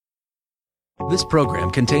This program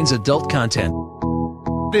contains adult content.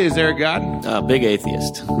 Is there a God? Big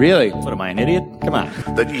atheist. Really? What, am I an idiot? Come on.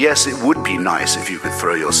 That yes, it would be nice if you could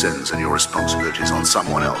throw your sins and your responsibilities on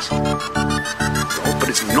someone else. But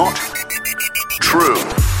it's not true.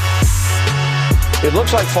 It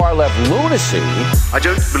looks like far-left lunacy. I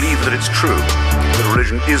don't believe that it's true that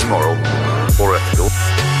religion is moral or ethical.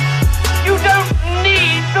 You don't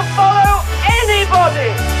need to follow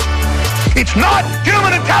anybody! It's not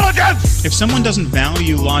human intelligence! If someone doesn't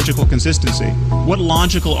value logical consistency, what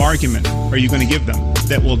logical argument are you going to give them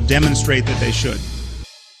that will demonstrate that they should?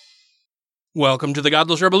 Welcome to the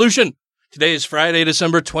Godless Revolution. Today is Friday,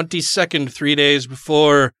 December 22nd, 3 days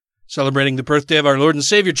before celebrating the birthday of our Lord and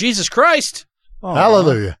Savior, Jesus Christ. Aww.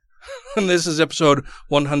 Hallelujah. And this is episode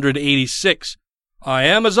 186. I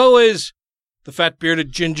am, as always, the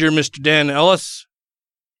fat-bearded ginger Mr. Dan Ellis.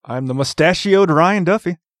 I'm the mustachioed Ryan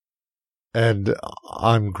Duffy. And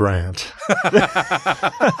I'm Grant.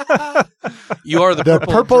 You are the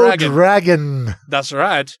purple dragon. That's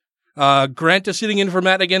right. Grant is sitting in for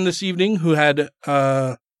Matt again this evening, who had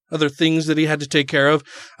other things that he had to take care of.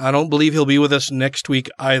 I don't believe he'll be with us next week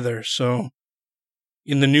either. So,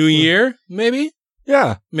 in the new year, maybe?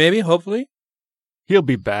 Yeah. Maybe, hopefully. He'll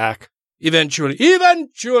be back. Eventually.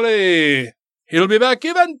 Eventually! He'll be back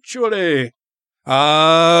eventually!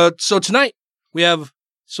 So tonight, we have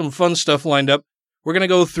some fun stuff lined up. We're going to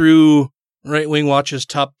go through Right Wing Watch's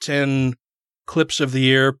top 10 clips of the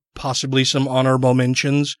year, possibly some honorable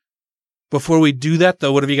mentions. Before we do that,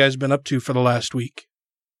 though, what have you guys been up to for the last week?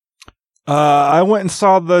 I went and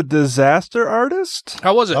saw The Disaster Artist.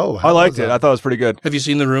 How was it? I liked it. I thought it was pretty good. Have you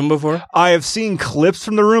seen The Room before? I have seen clips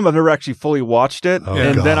from The Room. I've never actually fully watched it.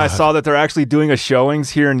 Then I saw that they're actually doing a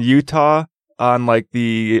showings here in Utah on like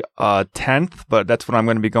the 10th, but that's when I'm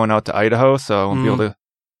going to be going out to Idaho, so I won't be able to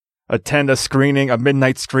attend a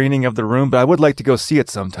midnight screening of The Room, but I would like to go see it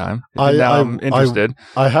sometime. I'm interested.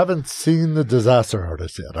 I haven't seen The Disaster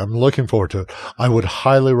Artist yet. I'm looking forward to it. I would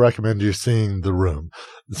highly recommend you seeing The Room,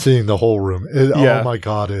 seeing the whole Room. Oh my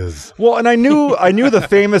God, well, and I knew the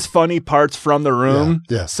famous funny parts from The Room.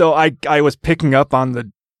 Yeah. So I was picking up on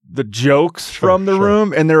the jokes from The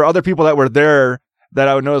Room, and there are other people that were there that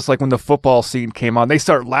I would notice, like when the football scene came on, they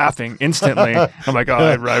start laughing instantly. I'm like,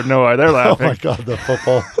 I know why they're laughing. Oh my God, the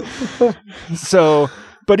football. So,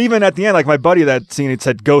 but even at the end, like my buddy that scene, it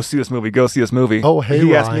said, go see this movie. Oh, hey,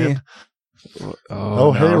 he Ryan. asked me.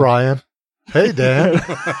 Oh, hey, Ryan. Hey, Dan.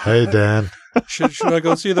 Hey, Dan. Should I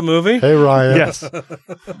go see the movie? Hey, Ryan. Yes.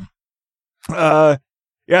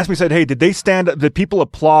 He asked me, said, hey, did they stand up? Did people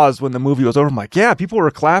applause when the movie was over? I'm like, yeah, people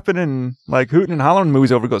were clapping and like hooting and hollering when the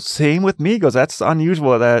movie's over. He goes, same with me. He goes, that's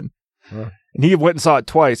unusual that. And he went and saw it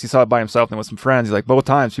twice. He saw it by himself and with some friends. He's like, both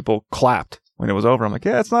times people clapped when it was over. I'm like,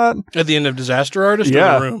 yeah, it's not. At the end of Disaster Artist or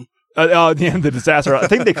The Room? At the end of The Disaster Artist.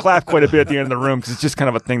 I think they clap quite a bit at the end of The Room because it's just kind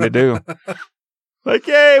of a thing to do. Like,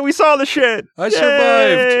 yay, we saw the shit. I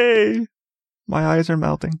survived. My eyes are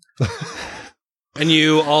melting. And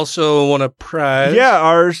you also won a prize. Yeah,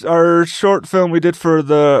 our short film we did for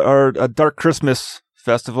our Dark Christmas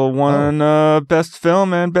Festival won Best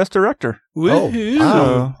Film and Best Director. Woohoo!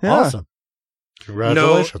 Wow. Yeah. Awesome.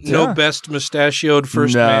 Congratulations. No Best Mustachioed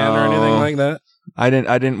First Man or anything like that? I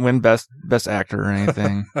didn't win Best Actor or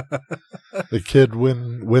anything. The kid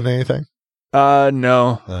win anything? No.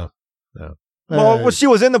 No. Well, she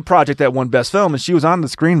was in the project that won Best Film, and she was on the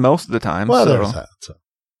screen most of the time. Well, there's that. So.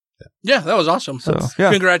 Yeah, that was awesome. So,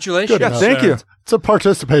 yeah. Congratulations. Yeah, thank you. It's a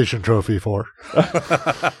participation trophy for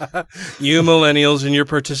you millennials and your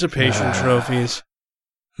participation trophies.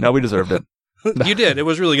 No, we deserved it. You did. It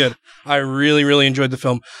was really good. I really, really enjoyed the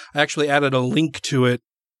film. I actually added a link to it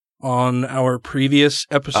on our previous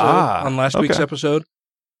episode, on last week's episode.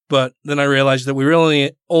 But then I realized that we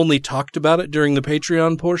really only talked about it during the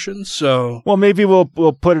Patreon portion. So, well, maybe we'll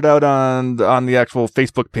put it out on the actual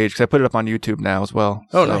Facebook page because I put it up on YouTube now as well.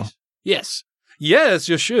 Oh, nice. Yes,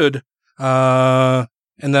 you should. And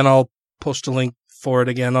then I'll post a link for it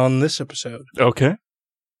again on this episode. Okay,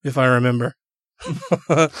 if I remember.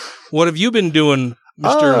 What have you been doing,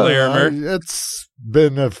 Mr. Larimer? It's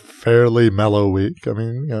been a fairly mellow week. I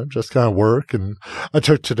mean, just kind of work, and I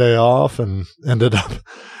took today off and ended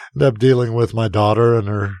up dealing with my daughter and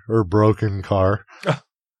her broken car.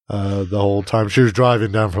 The whole time she was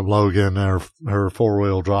driving down from Logan, her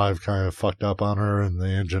 4-wheel drive kind of fucked up on her, and the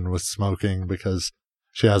engine was smoking because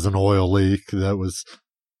she has an oil leak that was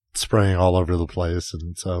spraying all over the place,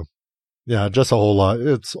 and so yeah, just a whole lot.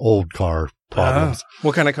 It's old car problems.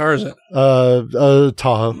 What kind of car is it?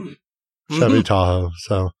 Tahoe, Chevy Tahoe.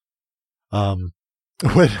 So,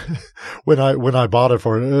 when I bought it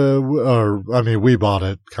for we bought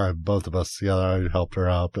it kind of both of us together. I helped her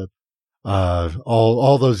out, but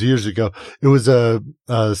all those years ago, it was a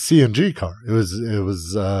CNG car. It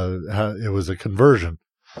was a conversion,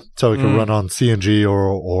 so it could run on CNG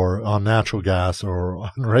or on natural gas or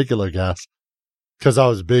on regular gas. Because I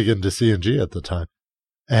was big into CNG at the time,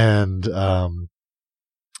 and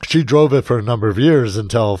she drove it for a number of years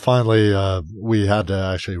until finally we had to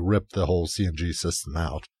actually rip the whole CNG system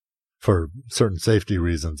out for certain safety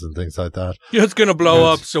reasons and things like that. Yeah, it's going to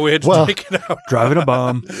blow up, so we had to take it out. Driving a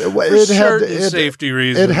bomb. Safety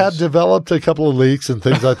reasons. It had developed a couple of leaks and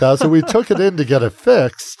things like that, so we took it in to get it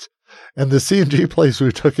fixed. And the CNG place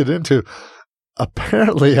we took it into,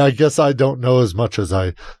 apparently, I guess I don't know as much as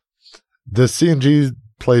the CNG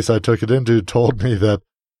place I took it into told me that,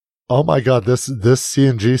 oh my God, this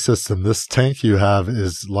CNG system, this tank you have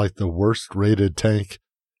is like the worst rated tank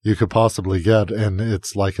you could possibly get, and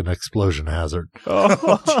it's like an explosion hazard.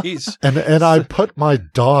 Oh, jeez. And I put my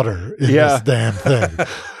daughter in this damn thing,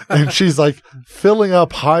 and she's like filling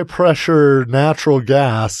up high pressure natural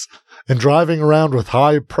gas and driving around with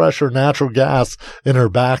high pressure natural gas in her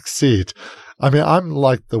back seat. I mean, I'm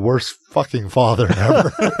like the worst fucking father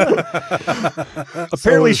ever.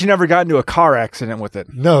 Apparently, she never got into a car accident with it.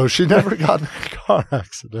 No, she never got in a car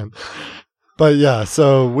accident. But yeah,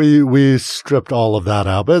 so we stripped all of that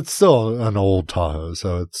out, but it's still an old Tahoe,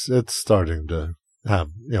 so it's starting to have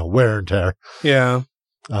wear and tear. Yeah.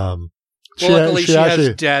 Luckily she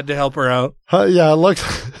has Dad to help her out. Yeah, look.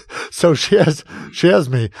 So she has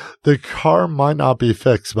me. The car might not be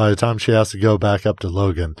fixed by the time she has to go back up to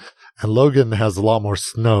Logan. And Logan has a lot more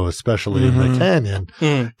snow, especially in the canyon,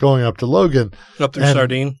 going up to Logan. Up through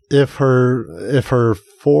Sardine. If her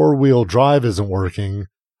 4-wheel drive isn't working,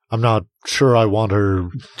 I'm not sure I want her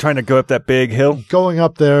trying to go up that big hill. Going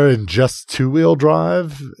up there in just 2-wheel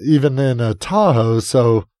drive, even in a Tahoe.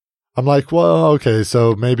 So I'm like, well, okay,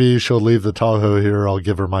 so maybe she'll leave the Tahoe here. I'll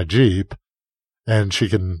give her my Jeep, and she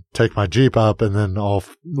can take my Jeep up, and then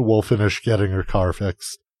we'll finish getting her car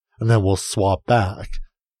fixed, and then we'll swap back.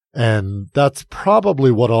 And that's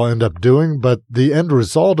probably what I'll end up doing, but the end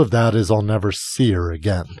result of that is I'll never see her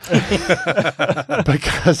again.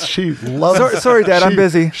 Because she loves... Sorry, Dad, I'm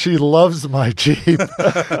busy. She loves my Jeep,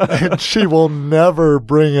 and she will never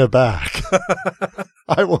bring it back.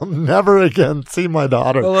 I will never again see my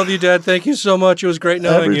daughter. I love you, Dad. Thank you so much. It was great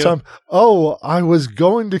knowing you. Every time. Oh, I was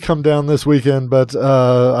going to come down this weekend, but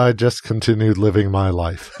I just continued living my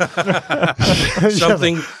life.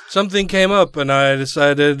 Something came up, and I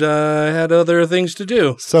decided I had other things to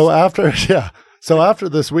do. So after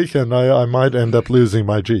this weekend, I might end up losing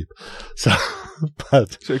my Jeep. So,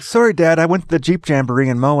 but sorry, Dad, I went to the Jeep Jamboree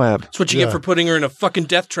in Moab. That's what you get for putting her in a fucking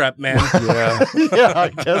death trap, man. Yeah, I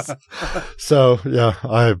guess. So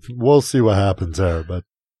yeah, we'll see what happens there. But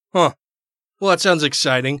well, that sounds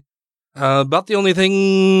exciting. About the only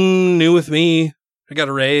thing new with me, I got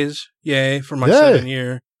a raise. Yay for my 7th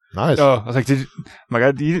year. Nice. Oh, I was like, my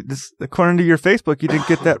God, according to your Facebook, you didn't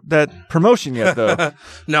get that promotion yet, though.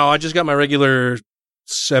 No, I just got my regular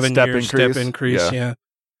 7-year step increase. Yeah.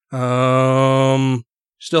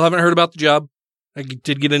 Still haven't heard about the job. I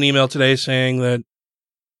did get an email today saying that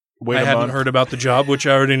I hadn't heard about the job, which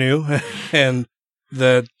I already knew, and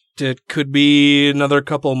that it could be another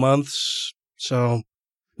couple months. So,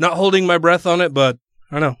 not holding my breath on it, but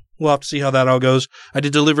I don't know. We'll have to see how that all goes. I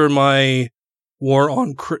did deliver my War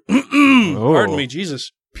on pardon me,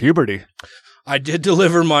 Jesus. Puberty. I did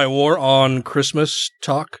deliver my War on Christmas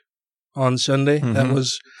talk on Sunday. Mm-hmm.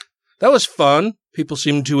 That was fun. People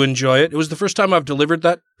seemed to enjoy it. It was the first time I've delivered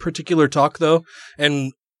that particular talk, though.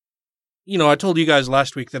 And, I told you guys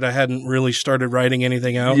last week that I hadn't really started writing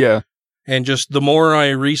anything out. Yeah. And just the more I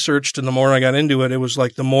researched and the more I got into it, it was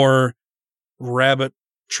like the more rabbit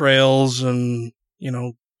trails and,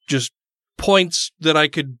 just points that I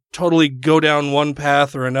could totally go down one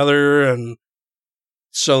path or another. And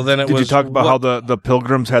so then Did you talk about how the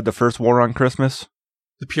Pilgrims had the first war on Christmas?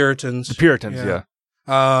 The Puritans. The Puritans,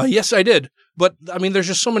 yeah. Yes, I did. But, I mean, there's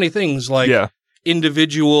just so many things like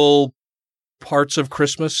individual parts of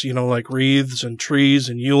Christmas, like wreaths and trees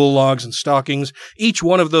and Yule logs and stockings. Each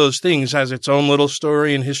one of those things has its own little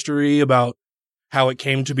story and history about how it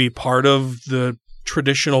came to be part of the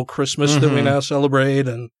traditional Christmas that we now celebrate.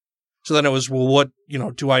 And so then it was, well, what,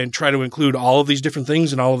 do I try to include all of these different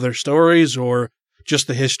things in all of their stories, or just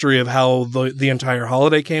the history of how the entire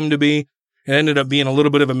holiday came to be? It ended up being a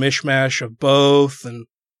little bit of a mishmash of both. And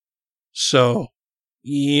so,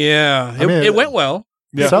 yeah, it went well.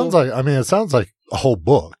 Yeah. It sounds like a whole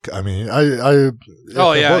book. I mean, the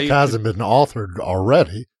book hasn't been authored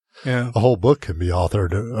already. Yeah. a whole book can be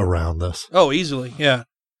authored around this. Oh, easily. Yeah.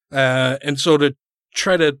 And so to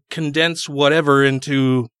try to condense whatever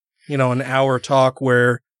into, an hour talk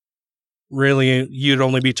where really you'd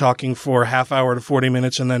only be talking for half hour to 40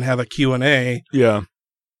 minutes and then have a Q&A. Yeah.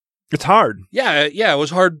 It's hard. Yeah. It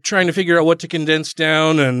was hard trying to figure out what to condense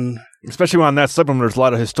down, and especially on that supplement, there's a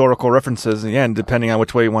lot of historical references. And depending on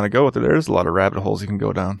which way you want to go with it, there's a lot of rabbit holes you can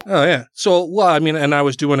go down. Oh, yeah. So, and I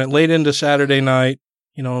was doing it late into Saturday night,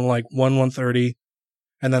 like 1:30,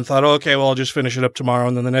 and then thought, okay, well, I'll just finish it up tomorrow.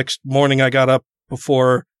 And then the next morning I got up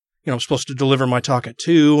before, I'm supposed to deliver my talk at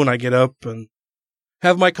 2, and I get up and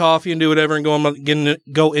have my coffee and do whatever and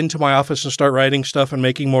go into my office and start writing stuff and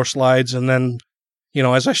making more slides. And then,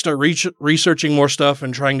 as I start researching more stuff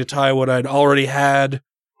and trying to tie what I'd already had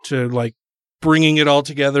to like bringing it all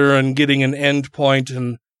together and getting an end point,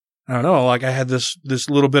 and I don't know, like I had this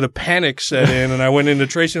little bit of panic set in, and I went into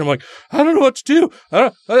Tracy and I'm like, I don't know what to do.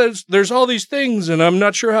 There's all these things and I'm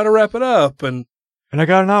not sure how to wrap it up. And I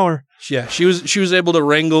got an hour. Yeah, she was able to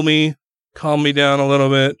wrangle me, calm me down a little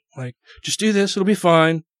bit. Like, just do this, it'll be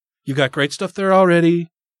fine. You've got great stuff there already.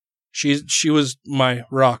 She was my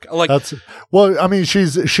rock. Like, she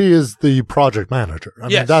is the project manager. I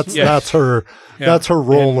mean, that's her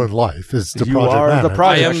role in life is the project manager.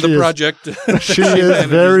 I am the project. She is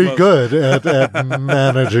very good at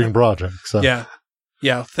managing projects. So.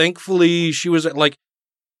 Yeah. Thankfully, she was like,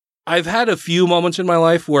 I've had a few moments in my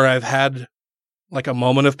life where I've had like a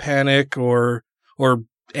moment of panic or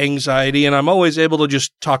anxiety, and I'm always able to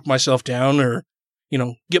just talk myself down or,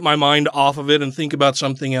 get my mind off of it and think about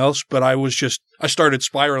something else. But I started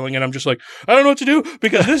spiraling, and I'm just like, I don't know what to do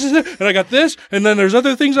because this is it. And I got this, and then there's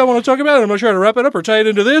other things I want to talk about. And I'm not sure how to wrap it up or tie it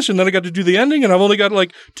into this. And then I got to do the ending, and I've only got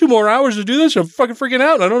like 2 more hours to do this. I'm fucking freaking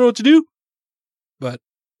out, and I don't know what to do. But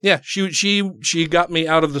yeah, she got me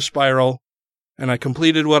out of the spiral, and I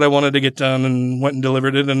completed what I wanted to get done and went and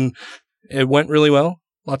delivered it. And it went really well.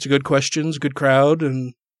 Lots of good questions, good crowd.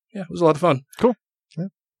 And yeah, it was a lot of fun. Cool.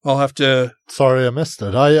 I'll have to. Sorry, I missed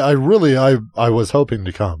it. I was hoping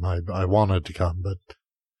to come. I wanted to come, but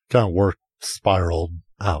kind of work spiraled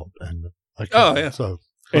out, and I couldn't. Oh yeah. So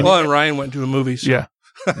and Ryan went to a movie. So. Yeah.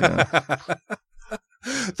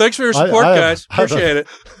 Thanks for your support, guys. Appreciate it.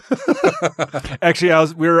 Actually, I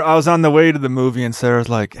was on the way to the movie, and Sarah's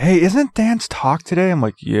like, "Hey, isn't Dan's talk today?" I'm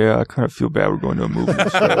like, "Yeah, I kind of feel bad we're going to a movie."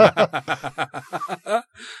 So.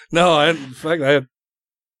 No, in fact, I'm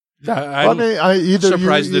either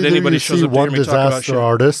surprised that anybody shows up to hear me talk about shit.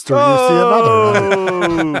 Artist, or you see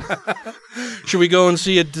another. Should we go and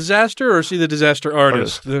see a disaster or see the disaster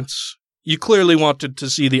artist? You clearly wanted to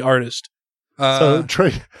see the artist. So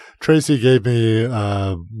Tracy gave me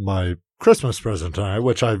my Christmas present tonight,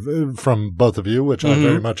 from both of you, which I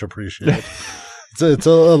very much appreciate. It's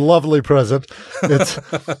a lovely present. It's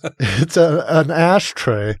an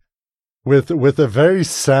ashtray. With a very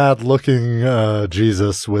sad looking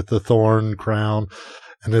Jesus with the thorn crown,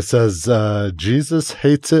 and it says Jesus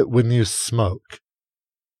hates it when you smoke.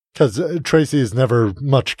 Because Tracy has never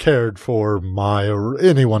much cared for my or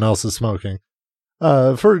anyone else's smoking,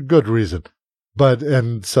 for good reason.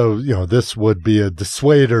 And so this would be a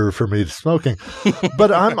dissuader for me to smoking.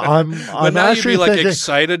 But I'm actually thinking,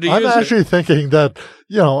 excited to use I'm actually thinking that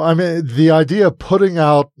the idea of putting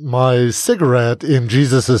out my cigarette in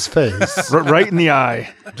Jesus's face, right in the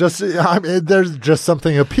eye, there's just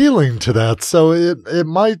something appealing to that. So it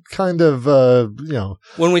might kind of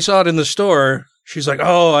When we saw it in the store, she's like,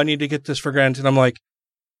 "Oh, I need to get this for Grant," and I'm like,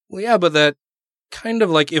 "Well, yeah, but that." Kind of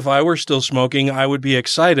like if I were still smoking, I would be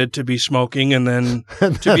excited to be smoking and then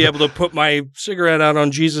to be able to put my cigarette out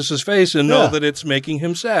on Jesus's face and know that it's making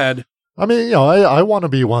him sad. I mean, I want to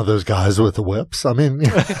be one of those guys with the whips. I mean,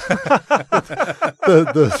 the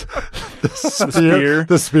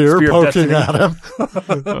spear poking at him.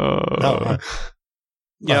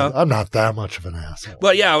 I'm not that much of an asshole.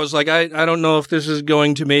 But yeah, I was like, I don't know if this is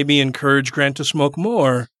going to maybe encourage Grant to smoke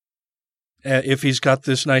more. If he's got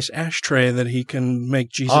this nice ashtray that he can make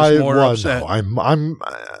Jesus more upset. No,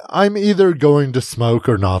 I'm either going to smoke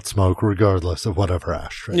or not smoke, regardless of whatever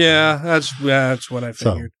ashtray. Yeah, that's what I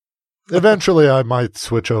figured. So, eventually, I might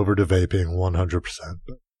switch over to vaping 100%.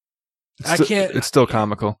 But it's still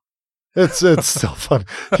comical. It's still fun.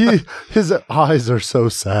 His eyes are so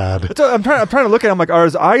sad. I'm trying to look at him like, are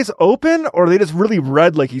his eyes open or are they just really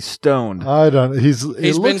red like he's stoned? I don't know. He's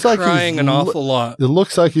been crying an awful lot. It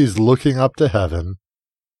looks like he's looking up to heaven,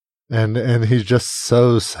 and he's just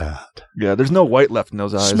so sad. Yeah, there's no white left in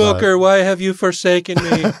those eyes. Smoker, why have you forsaken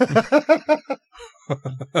me?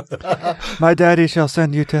 My daddy shall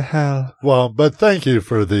send you to hell. Well, but thank you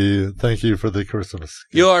for the Christmas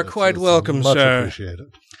gift. You are quite welcome, much sir.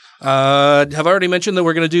 Appreciated. Have already mentioned that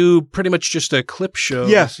we're going to do pretty much just a clip show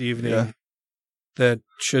this evening. Yeah. That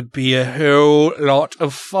should be a whole lot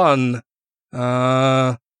of fun.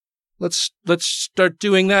 Let's start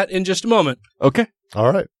doing that in just a moment. Okay.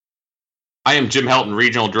 All right. I am Jim Helton,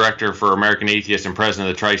 Regional Director for American Atheists and President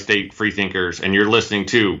of the Tri-State Freethinkers, and you're listening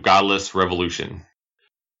to Godless Revolution.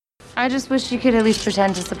 I just wish you could at least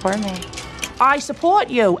pretend to support me. I support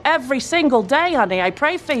you every single day, honey. I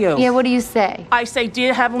pray for you. Yeah, what do you say? I say,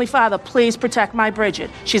 dear Heavenly Father, please protect my Bridget.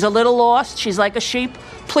 She's a little lost. She's like a sheep.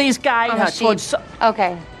 Please guide her towards...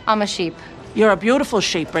 Okay, I'm a sheep. You're a beautiful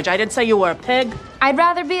sheep, Bridget. I didn't say you were a pig. I'd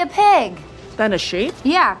rather be a pig. Than a sheep?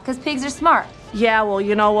 Yeah, because pigs are smart. Yeah, well,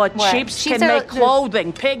 you know what? What? Sheeps can make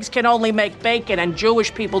clothing. Pigs can only make bacon, and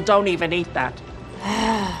Jewish people don't even eat that.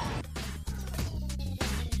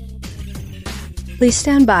 Please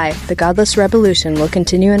stand by. The Godless Revolution will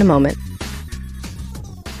continue in a moment.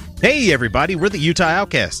 Hey, everybody. We're the Utah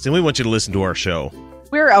Outcasts, and we want you to listen to our show.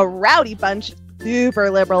 We're a rowdy bunch of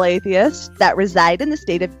super liberal atheists that reside in the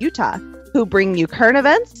state of Utah, who bring you current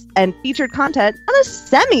events and featured content on a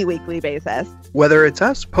semi-weekly basis. Whether it's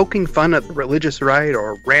us poking fun at the religious right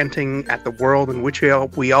or ranting at the world in which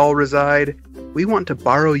we all reside, we want to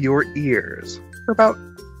borrow your ears for about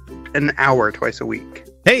an hour twice a week.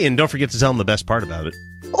 Hey, and don't forget to tell them the best part about it.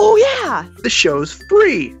 Oh, yeah! The show's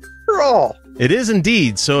free for all. It is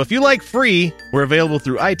indeed. So if you like free, we're available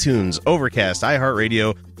through iTunes, Overcast,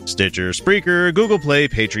 iHeartRadio, Stitcher, Spreaker, Google Play,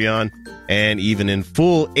 Patreon, and even in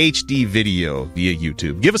full HD video via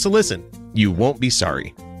YouTube. Give us a listen. You won't be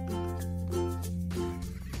sorry.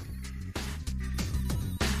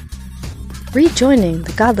 Rejoining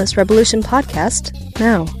the Godless Revolution podcast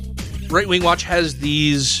now. Right Wing Watch has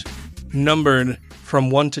these numbered from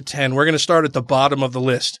 1 to 10. We're going to start at the bottom of the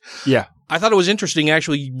list. Yeah. I thought it was interesting,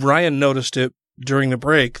 actually, Ryan noticed it during the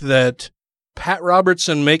break, that Pat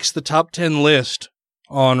Robertson makes the top 10 list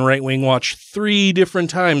on Right Wing Watch 3 different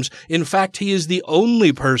times. In fact, he is the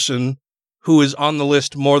only person who is on the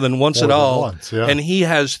list more than once at all. And he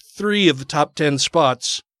has 3 of the top 10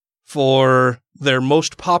 spots for their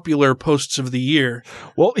most popular posts of the year.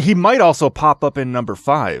 Well, he might also pop up in number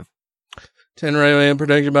 5. 10 right wing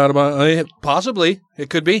protection about possibly. It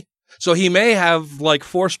could be. So he may have like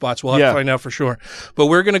 4 spots. We'll have to find out for sure. But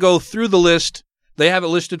we're going to go through the list. They have it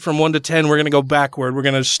listed from 1 to 10. We're going to go backward. We're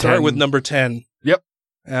going to start with number 10. Yep.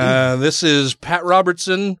 This is Pat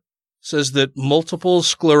Robertson says that multiple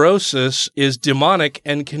sclerosis is demonic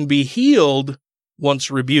and can be healed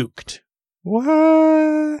once rebuked.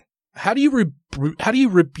 What? How do you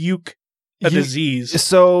rebuke a disease?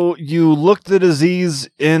 So you look the disease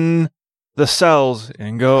in the cells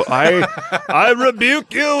and go, I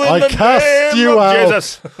rebuke you in the name of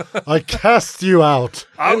Jesus. I cast you out.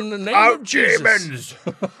 In the name of Jesus.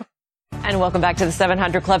 And welcome back to the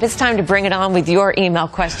 700 Club. It's time to bring it on with your email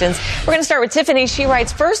questions. We're going to start with Tiffany. She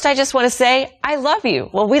writes, first, I just want to say I love you.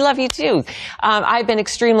 Well, we love you too. I've been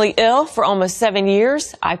extremely ill for almost 7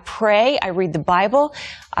 years. I pray. I read the Bible.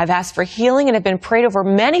 I've asked for healing and have been prayed over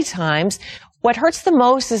many times. What hurts the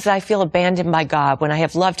most is that I feel abandoned by God when I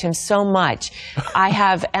have loved him so much. I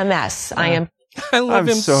have MS. I love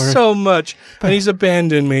him so much, and he's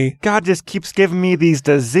abandoned me. God just keeps giving me these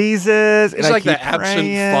diseases. He's like the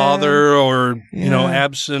absent father or,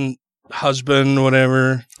 absent husband,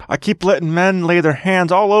 whatever. I keep letting men lay their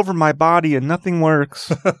hands all over my body and nothing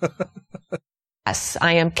works. Yes,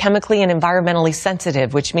 I am chemically and environmentally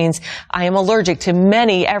sensitive, which means I am allergic to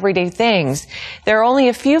many everyday things. There are only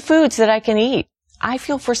a few foods that I can eat. I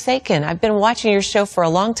feel forsaken. I've been watching your show for a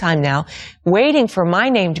long time now, waiting for my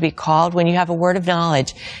name to be called when you have a word of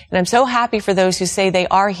knowledge. And I'm so happy for those who say they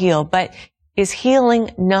are healed, but is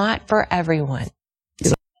healing not for everyone?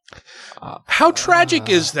 How tragic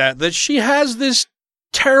is that she has this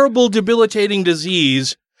terrible, debilitating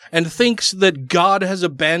disease and thinks that God has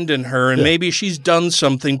abandoned her and maybe she's done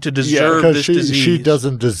something to deserve this disease. She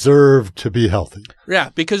doesn't deserve to be healthy. Yeah,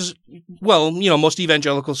 because, most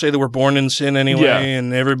evangelicals say that we're born in sin anyway,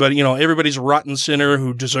 and everybody, everybody's a rotten sinner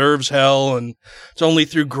who deserves hell, and it's only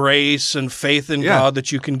through grace and faith in God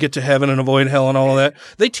that you can get to heaven and avoid hell and all of that.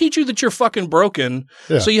 They teach you that you're fucking broken.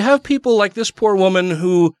 Yeah. So you have people like this poor woman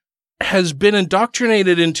who has been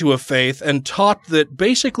indoctrinated into a faith and taught that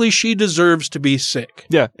basically she deserves to be sick.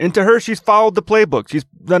 Yeah, and to her, she's followed the playbook. She's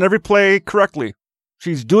done every play correctly.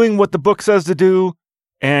 She's doing what the book says to do,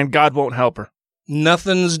 and God won't help her.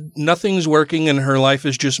 Nothing's working, and her life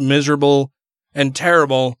is just miserable and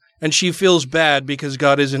terrible, and she feels bad because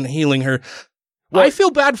God isn't healing her. Well, I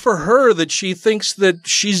feel bad for her that she thinks that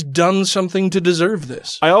she's done something to deserve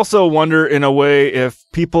this. I also wonder, in a way, if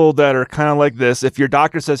people that are kind of like this, if your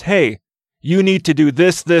doctor says, hey, you need to do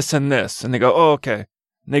this, this, and this. And they go, oh, okay.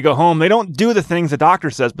 And they go home. They don't do the things the doctor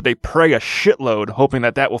says, but they pray a shitload, hoping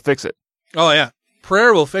that will fix it. Oh, yeah.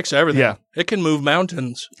 Prayer will fix everything. Yeah. It can move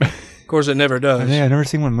mountains. Of course, it never does. Yeah, I've never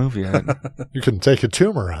seen one move yet. You can take a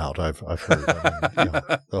tumor out, I've heard.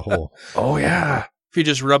 The whole... Oh, yeah. If you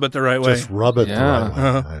just rub it the right way. Just rub it the right way.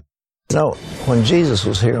 Uh-huh. No, when Jesus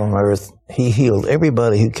was here on earth, he healed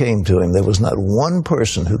everybody who came to him. There was not one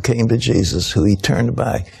person who came to Jesus who he turned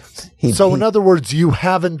back. In other words, you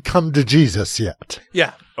haven't come to Jesus yet.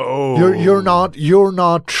 Yeah. Oh. You're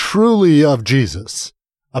not truly of Jesus.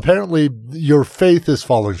 Apparently, your faith is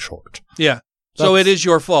falling short. Yeah. So it is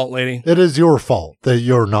your fault, lady. It is your fault that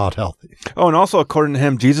you're not healthy. Oh, and also, according to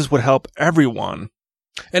him, Jesus would help everyone.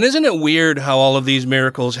 And isn't it weird how all of these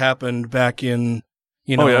miracles happened back in,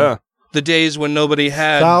 the days when nobody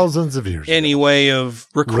had thousands of years any way of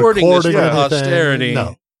recording this for posterity? No.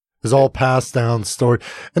 It was all passed down story.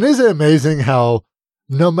 And isn't it amazing how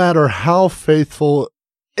no matter how faithful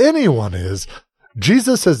anyone is,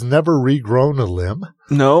 Jesus has never regrown a limb?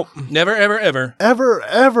 No. Never, ever, ever.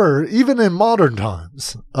 Ever, even in modern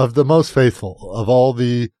times, of the most faithful of all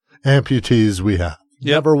the amputees we have.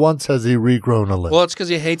 Yep. Never once has he regrown a limb. Well, it's because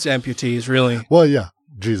he hates amputees, really. Well, yeah,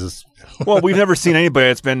 Jesus. Well, we've never seen anybody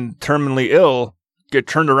that's been terminally ill get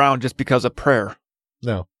turned around just because of prayer.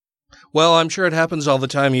 No. Well, I'm sure it happens all the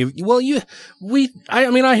time.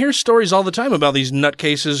 I hear stories all the time about these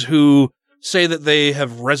nutcases who say that they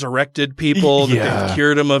have resurrected people, that they've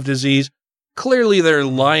cured them of disease. Clearly, they're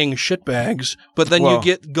lying shitbags, but then you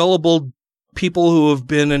get gullible people who have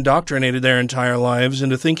been indoctrinated their entire lives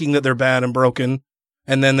into thinking that they're bad and broken,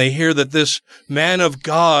 and then they hear that this man of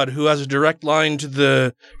God who has a direct line to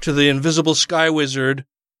the invisible sky wizard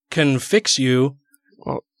can fix you.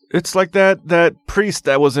 Well, it's like that priest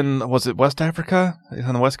that was it West Africa?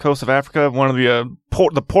 On the west coast of Africa, one of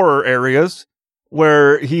the poorer areas,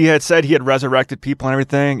 where he had said he had resurrected people and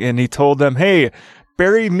everything, and he told them, hey,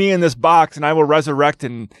 bury me in this box and I will resurrect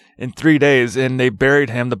in 3 days. And they buried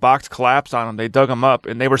him. The box collapsed on him. They dug him up,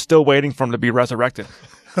 and they were still waiting for him to be resurrected.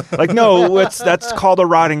 Like, no, that's called a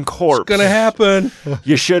rotting corpse. It's gonna happen.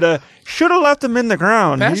 You should have left him in the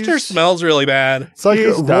ground. Pastor smells really bad. It's like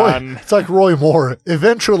it's like Roy Moore.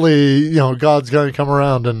 Eventually, God's gonna come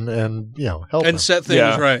around and help him. Set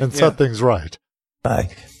things right. And set things right.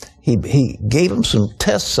 He gave them some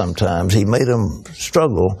tests sometimes. He made them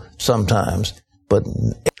struggle sometimes, but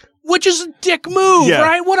which is a dick move,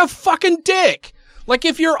 right? What a fucking dick. Like,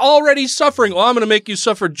 if you're already suffering, I'm going to make you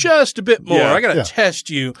suffer just a bit more. I got to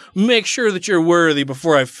test you, make sure that you're worthy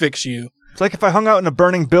before I fix you. It's like if I hung out in a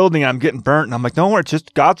burning building, I'm getting burnt, and I'm like, don't worry,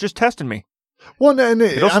 God's just testing me. Well,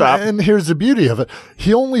 and here's the beauty of it.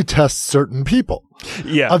 He only tests certain people.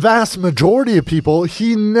 Yeah. A vast majority of people,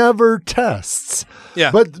 he never tests.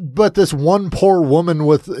 Yeah. But this one poor woman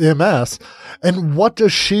with MS, and what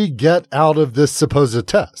does she get out of this supposed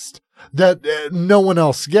test that no one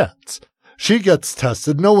else gets? She gets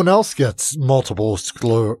tested. No one else gets multiple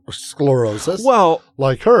sclerosis. Well,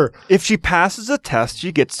 like her. If she passes a test,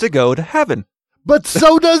 she gets to go to heaven. But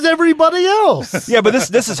so does everybody else. Yeah, but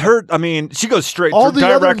this is her. I mean, she goes straight. All the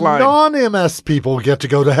direct other line. non-MS people get to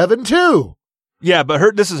go to heaven too. Yeah,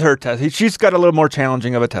 but this is her test. She's got a little more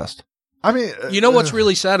challenging of a test. I mean, what's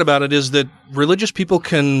really sad about it is that religious people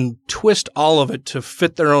can twist all of it to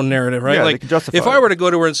fit their own narrative, right? Yeah, like, they can justify if I were to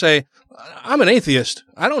go to her and say, I'm an atheist,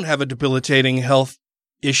 I don't have a debilitating health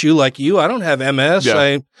issue like you. I don't have MS.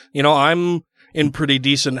 Yeah. I'm in pretty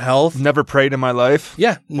decent health. Never prayed in my life.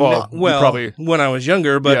 Yeah. Well, probably when I was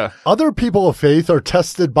younger, but other people of faith are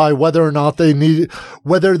tested by whether or not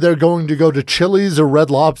whether they're going to go to Chili's or Red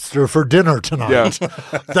Lobster for dinner tonight.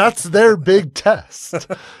 Yeah. That's their big test.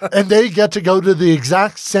 And they get to go to the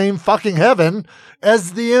exact same fucking heaven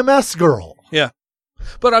as the MS girl. Yeah.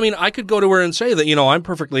 But I mean, I could go to her and say that, I'm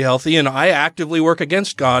perfectly healthy and I actively work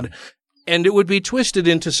against God. And it would be twisted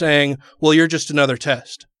into saying, well, you're just another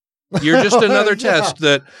test. You're just another test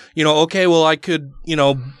that, okay, well, I could,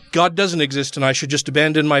 God doesn't exist and I should just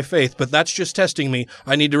abandon my faith, but that's just testing me.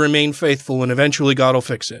 I need to remain faithful and eventually God will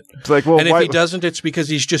fix it. It's like, well, and if he doesn't, it's because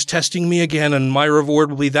he's just testing me again and my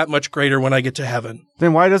reward will be that much greater when I get to heaven.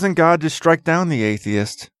 Then why doesn't God just strike down the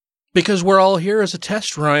atheist? Because we're all here as a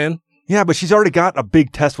test, Ryan. Yeah, but she's already got a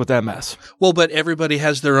big test with MS. Well, but everybody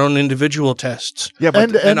has their own individual tests. Yeah,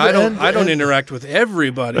 but I don't interact with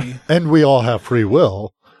everybody. And we all have free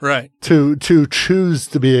will. Right. To choose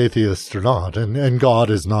to be atheist or not. And God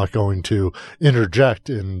is not going to interject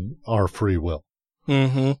in our free will.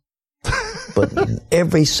 Mm-hmm. But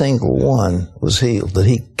every single one was healed that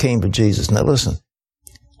he came to Jesus. Now listen,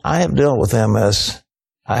 I have dealt with MS.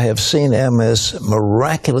 I have seen MS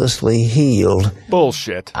miraculously healed.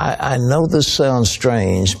 Bullshit. I know this sounds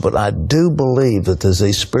strange, but I do believe that there's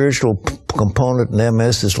a spiritual component in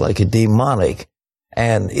MS that's like a demonic.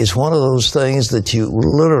 And it's one of those things that you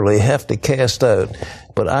literally have to cast out.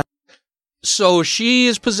 So she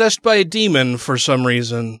is possessed by a demon for some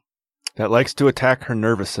reason. That likes to attack her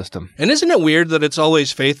nervous system. And isn't it weird that it's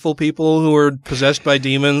always faithful people who are possessed by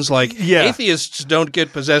demons? Like, atheists don't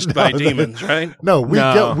get possessed by demons, right? No,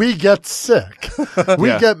 we get sick. We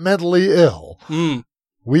get mentally ill.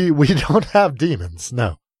 We don't have demons,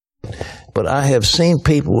 no. But I have seen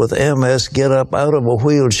people with MS get up out of a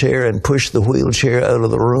wheelchair and push the wheelchair out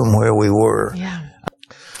of the room where we were. Yeah.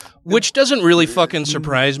 Which doesn't really fucking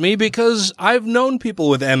surprise me because I've known people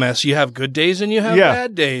with MS. You have good days and you have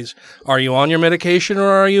bad days. Are you on your medication or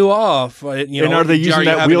are you off? You know, and are they using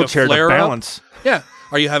that wheelchair to balance? Yeah.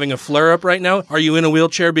 Are you having a flare-up right now? Are you in a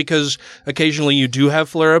wheelchair because occasionally you do have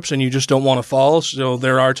flare-ups and you just don't want to fall? So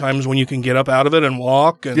there are times when you can get up out of it and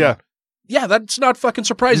walk. And yeah, that's not fucking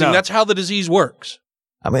surprising. No. That's how the disease works.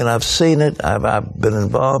 I mean, I've seen it. I've been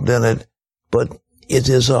involved in it. But it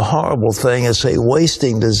is a horrible thing. It's a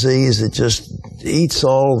wasting disease. It just eats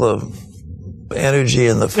all the energy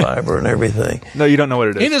and the fiber and everything. No, you don't know what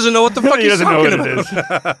it is. He doesn't know what the fuck he's talking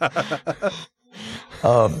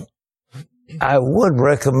about. I would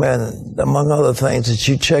recommend, among other things, that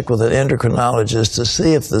you check with an endocrinologist to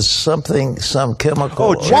see if there's some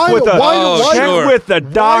chemical. Check with the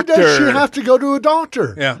doctor. Why does she have to go to a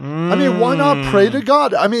doctor? Yeah. I mean, why not pray to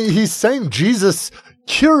God? I mean, he's saying Jesus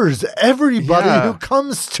cures everybody who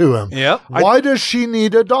comes to him. Yep. Why does she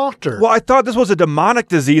need a doctor? Well, I thought this was a demonic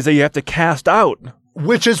disease that you have to cast out.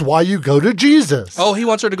 Which is why you go to Jesus. Oh, he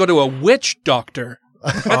wants her to go to a witch doctor.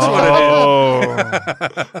 That's what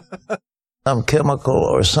it is. Some chemical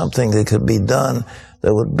or something that could be done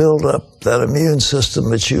that would build up that immune system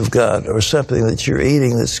that you've got, or something that you're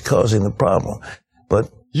eating that's causing the problem. But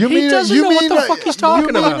he doesn't know what the fuck he's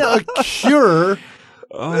talking about. A cure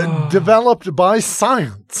developed by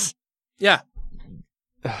science. Yeah.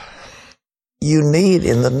 You need,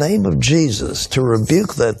 in the name of Jesus, to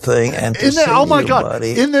rebuke that thing and to say oh my to your God!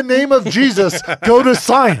 body, in the name of Jesus, go to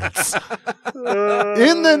science.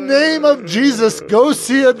 In the name of Jesus, go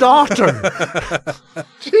see a doctor.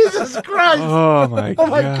 Jesus Christ! Oh my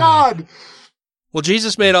God! Well,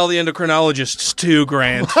 Jesus made all the endocrinologists too,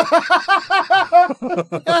 Grant.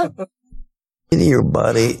 to your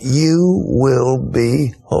body, you will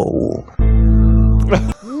be whole.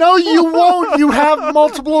 No, you won't. You have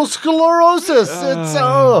multiple sclerosis. It's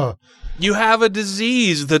you have a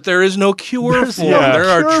disease that there is no cure for. Yeah, there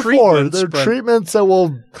are treatments. There are treatments that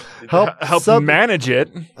will help manage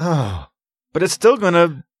it. But it's still going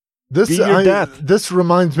to be your death. This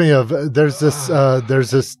reminds me of there's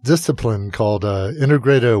this discipline called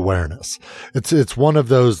integrated awareness. It's one of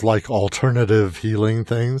those like alternative healing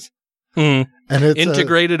things. And it's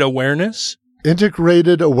integrated awareness.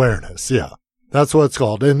 Integrated awareness. Yeah. That's what it's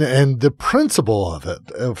called. And the principle of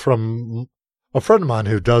it, from a friend of mine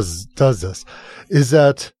who does this, is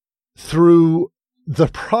that through the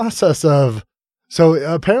process of, so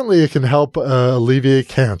apparently it can help alleviate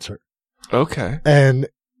cancer. Okay. And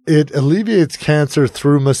it alleviates cancer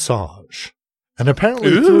through massage. And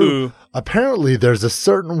apparently there's a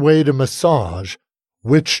certain way to massage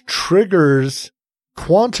which triggers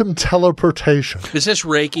quantum teleportation. Is this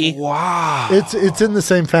Reiki? Wow. It's in the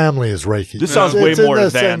same family as Reiki. This sounds way more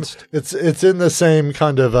advanced. It's in the same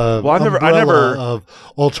kind of I never of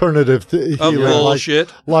alternative healing, bullshit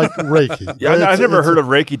like Reiki. Yeah, I've never heard of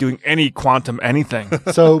Reiki doing any quantum anything.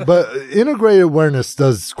 So, but integrated awareness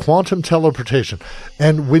does quantum teleportation,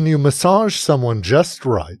 and when you massage someone just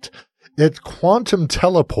right, it quantum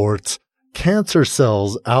teleports cancer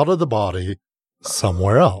cells out of the body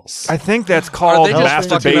somewhere else. I think that's called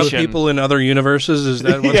masturbation. People in other universes, is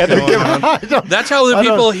that what's going on? That's how the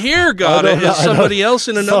people hear God is somebody else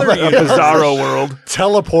in another universe. Bizarro world.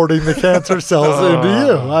 Teleporting the cancer cells into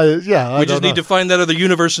you. We just need to find that other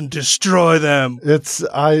universe and destroy them.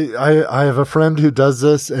 I have a friend who does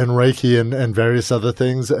this and Reiki and various other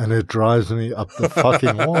things, and it drives me up the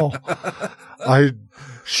fucking wall.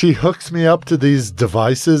 She hooks me up to these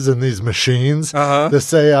devices and these machines to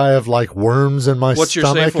say I have like worms in my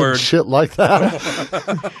stomach and shit like that.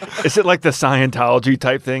 Is it like the Scientology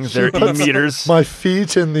type things? They're e-meters. My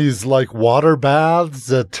feet in these like water baths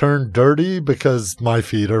that turn dirty because my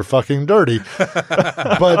feet are fucking dirty.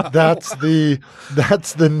 But that's the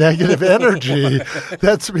negative energy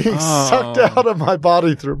that's being sucked out of my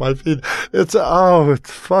body through my feet. It's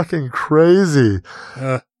fucking crazy.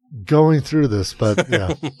 Going through this, but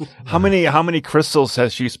yeah. How many crystals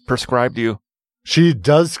has she prescribed you? She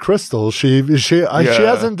does crystals. She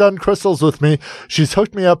hasn't done crystals with me. She's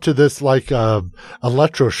hooked me up to this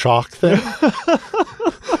electroshock thing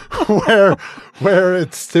where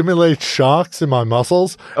it stimulates shocks in my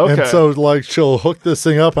muscles. Okay. And so she'll hook this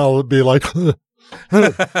thing up and I'll be like,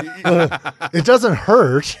 it doesn't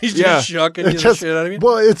hurt. He's just shocking the shit out of you.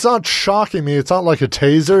 Well, it's not shocking me. It's not like a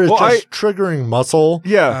taser. It's just triggering muscle.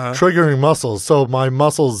 Yeah. Triggering muscles. So my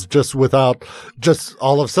muscles just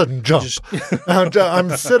all of a sudden jump. And I'm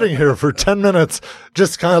sitting here for 10 minutes,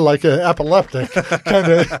 just kind of like an epileptic.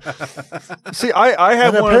 See, I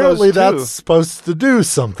have one of those apparently too. that's supposed to do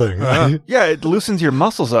something. Right? Yeah, it loosens your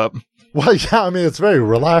muscles up. Well, yeah, I mean, it's very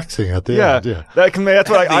relaxing at the end. Yeah, that's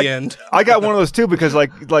what At the end. I got one of those too because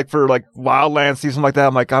like for wildland season like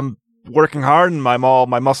that, I'm working hard and my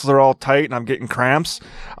muscles are all tight and I'm getting cramps.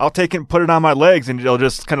 I'll take it and put it on my legs and it'll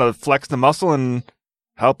just kind of flex the muscle and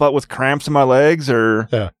help out with cramps in my legs or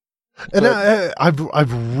And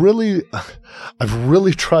I've really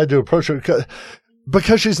tried to approach her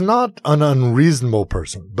because she's not an unreasonable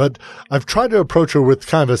person, but I've tried to approach her with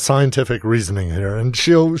kind of scientific reasoning here, and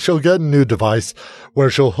she'll get a new device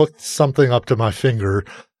where she'll hook something up to my finger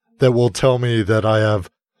that will tell me that I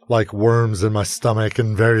have like worms in my stomach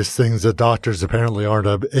and various things that doctors apparently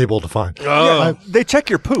aren't able to find. Oh. They check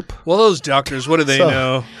your poop. Well, those doctors, what do they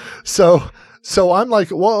know? So I'm like,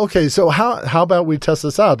 well, okay, so how about we test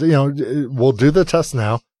this out? We'll do the test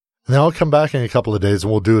now, and then I'll come back in a couple of days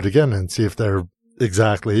and we'll do it again and see if they're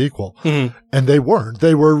exactly equal. Mm-hmm. And they weren't.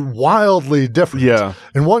 They were wildly different. Yeah.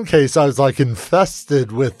 In one case, I was like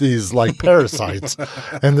infested with these like parasites.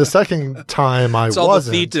 And the second time I wasn't. All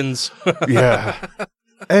the thetans. Yeah.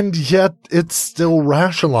 And yet it's still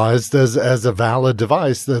rationalized as a valid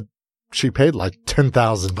device that she paid like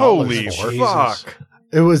 $10,000 Holy for. fuck.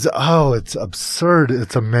 It was, it's absurd.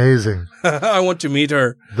 It's amazing. I want to meet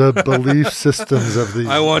her. The belief systems of these.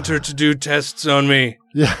 I want her to do tests on me.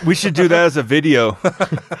 Yeah. We should do that as a video.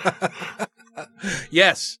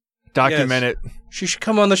 Yes. Document it. She should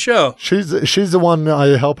come on the show. She's the one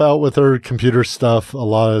I help out with her computer stuff a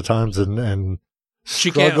lot of times and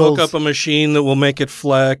she can't hook up a machine that will make it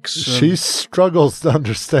flex. She struggles to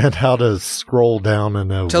understand how to scroll down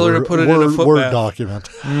in a Tell her to put it in a foot Word bath. document.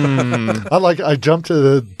 I jumped to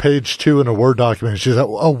the page 2 in a Word document. She's like,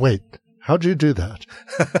 oh, wait, how'd you do that?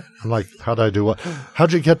 I'm like, how'd I do what?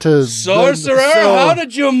 How'd you get to... Sorcerer, how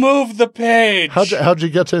did you move the page? How'd you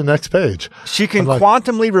get to the next page? She can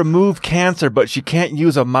quantumly remove cancer, but she can't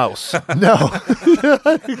use a mouse. No.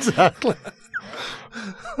 Exactly.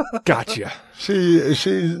 Gotcha. She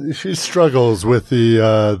struggles with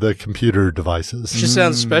the computer devices. She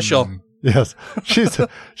sounds special. Yes,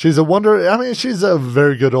 she's a wonder. I mean, she's a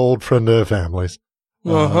very good old friend of the family's.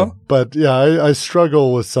 But yeah, I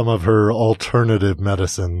struggle with some of her alternative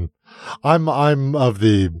medicine. I'm of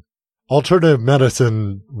the alternative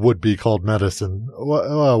medicine would be called medicine.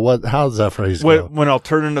 What? How's that phrase go? When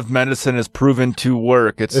alternative medicine is proven to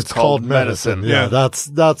work, it's called medicine. Yeah,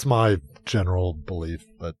 that's my general belief.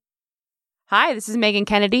 But hi, this is Megan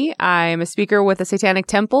Kennedy. I'm a speaker with the Satanic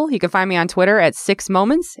Temple. You can find me on Twitter at 6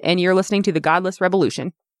 Moments, and you're listening to The Godless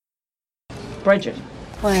Revolution. Bridget.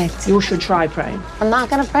 What? You should try praying. I'm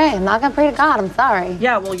not going to pray. I'm not going to pray to God. I'm sorry.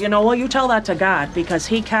 Yeah, well, you know what? You tell that to God because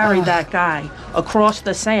he carried that guy across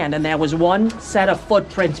the sand and there was one set of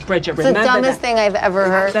footprints, Bridget. It's the dumbest thing I've ever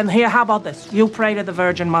heard. Then here, how about this? You pray to the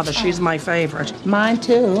Virgin Mother. She's my favorite. Mine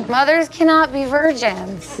too. Mothers cannot be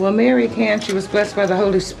virgins. Well, Mary can. She was blessed by the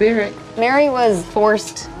Holy Spirit. Mary was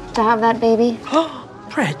forced to have that baby.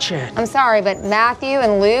 Bridget. I'm sorry, but Matthew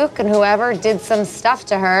and Luke and whoever did some stuff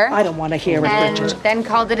to her. I don't want to hear it, Bridget. And then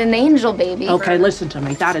called it an angel baby. Okay, listen to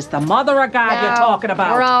me. That is the mother of God you're talking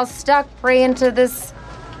about. We're all stuck praying to this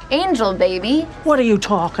angel baby. What are you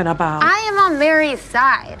talking about? I am on Mary's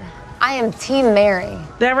side. I am Team Mary.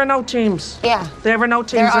 There are no teams. Yeah. There are no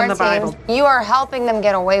teams in the Bible. You are helping them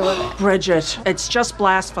get away with it. Bridget, it's just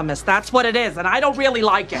blasphemous. That's what it is, and I don't really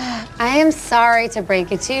like it. I am sorry to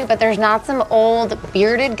break it to you, but there's not some old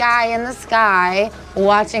bearded guy in the sky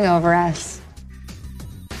watching over us.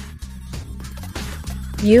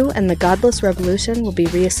 You and the Godless Revolution will be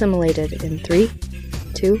reassimilated in 3,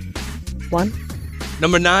 2, 1.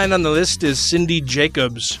 Number 9 on the list is Cindy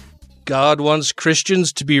Jacobs. God wants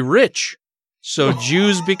Christians to be rich, so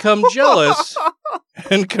Jews become jealous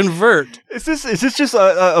and convert. Is this just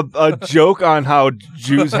a joke on how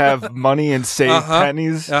Jews have money and save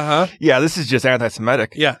pennies? Yeah, this is just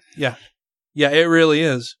anti-Semitic. Yeah, it really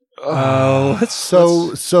is.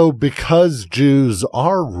 So because Jews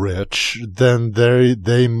are rich, then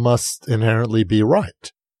they must inherently be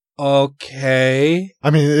right. Okay. I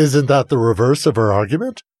mean, isn't that the reverse of her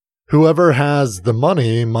argument? whoever has the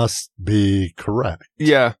money must be correct.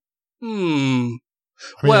 Yeah. I mean,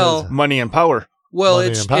 Well, money and power. Well, Money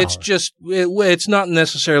it's and power. it's just it's not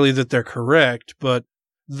necessarily that they're correct, but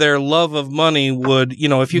their love of money would,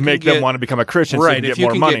 if you can Make get, them want to become a Christian, so you right? can get If you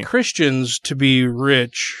more can money. get Christians to be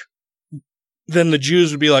rich, then the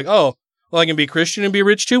Jews would be like, oh, well, I can be Christian and be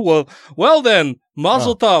rich too. Well then,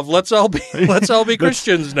 Mazel Tov. Let's all be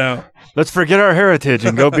Christians now. Let's forget our heritage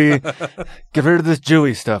and get rid of this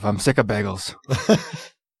Jewy stuff. I'm sick of bagels.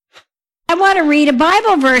 I want to read a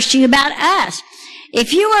Bible verse to you about us.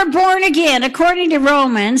 If you are born again, according to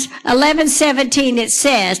Romans 11:17, it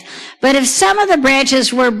says, but if some of the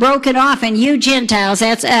branches were broken off and you Gentiles,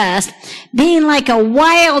 that's us, being like a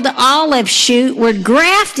wild olive shoot, were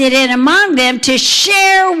grafted in among them to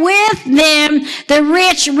share with them the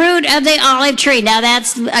rich root of the olive tree. Now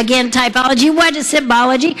that's, again, typology. What is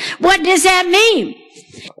symbology? What does that mean?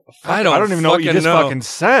 I don't even know what you just fucking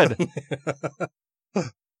said.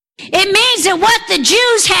 It means that what the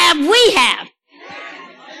Jews have, we have.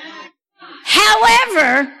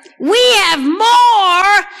 However, we have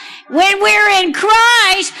more when we're in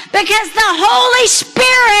Christ because the Holy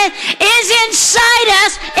Spirit is inside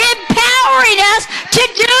us, empowering us to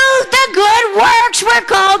do the good works we're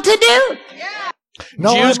called to do.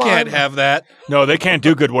 No, Jews can't have that. No, they can't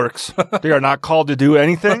do good works. They are not called to do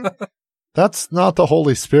anything. That's not the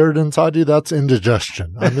Holy Spirit inside you. That's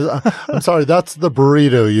indigestion. I'm sorry. That's the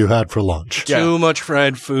burrito you had for lunch. Too much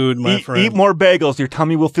fried food, my friend. Eat more bagels. Your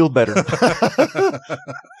tummy will feel better.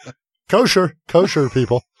 Kosher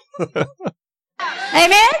people.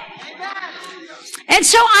 Amen? And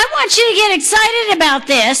so I want you to get excited about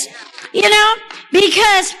this,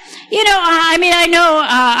 because, I know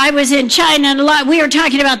I was in China and a lot. We were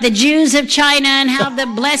talking about the Jews of China and how the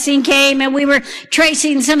blessing came, and we were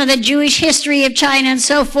tracing some of the Jewish history of China and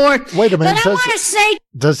so forth. Wait a minute. But I want to say,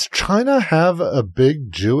 does China have a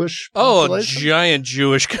big Jewish population? A giant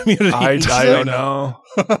Jewish community. I don't know.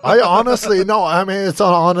 I honestly, no, I mean, it's an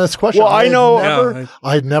honest question. Well, I know.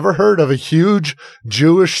 I'd never heard of a huge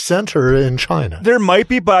Jewish center in China. There might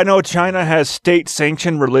be, but I know China has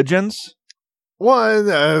state-sanctioned religions. Well,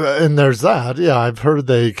 and there's that. Yeah, I've heard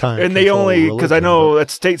they kind of. And they only, because I know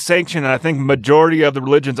it's state-sanctioned, and I think majority of the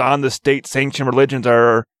religions on the state-sanctioned religions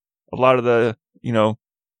are a lot of the,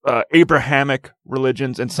 Abrahamic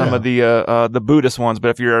religions and some of the Buddhist ones. But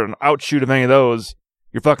if you're an outshoot of any of those,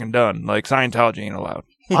 you're fucking done. Like Scientology ain't allowed.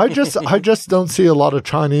 I just don't see a lot of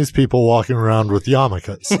Chinese people walking around with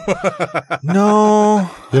yarmulkes. No.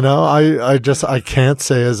 I can't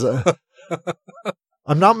say as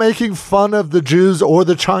I'm not making fun of the Jews or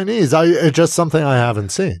the Chinese. It's just something I haven't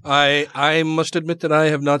seen. I must admit that I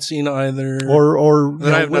have not seen either. Or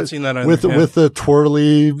that I have not seen that either. With the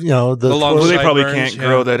twirly, the long they probably can't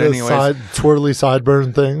grow that anyways. Twirly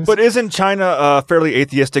sideburn things. But isn't China a fairly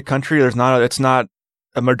atheistic country? It's not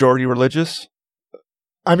a majority religious.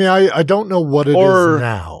 I mean, I don't know what it is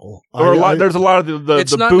now. There's a lot of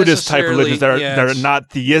the Buddhist type religions that are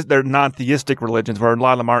not they're non-theistic religions, where a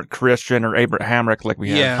lot of them aren't Christian or Abrahamic like we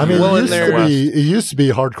have. Yeah, I mean, it used to be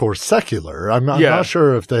hardcore secular. I'm not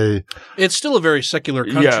sure if they. It's still a very secular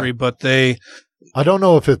country, but they. I don't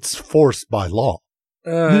know if it's forced by law.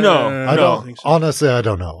 I don't think so. Honestly, I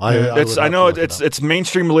don't know. I know it's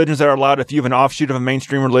mainstream religions that are allowed. If you have an offshoot of a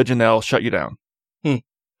mainstream religion, they'll shut you down.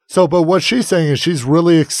 So, but what she's saying is she's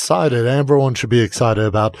really excited. Everyone should be excited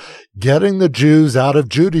about getting the Jews out of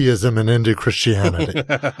Judaism and into Christianity.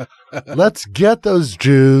 Let's get those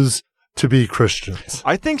Jews to be Christians.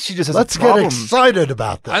 I think she just has Let's a problem. get excited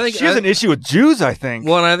about that. I think she has an issue with Jews, I think.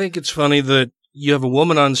 Well, and I think it's funny that you have a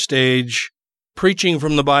woman on stage preaching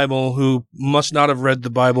from the Bible who must not have read the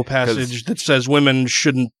Bible passage that says women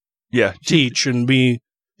shouldn't teach and be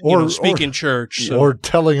speak in church. So. Or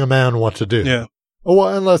telling a man what to do. Yeah.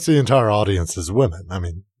 Well, unless the entire audience is women. I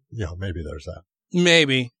mean, maybe there's that.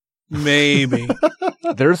 Maybe.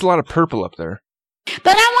 There's a lot of purple up there.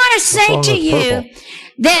 But I want to say to you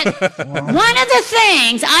that one of the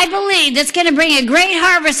things I believe that's going to bring a great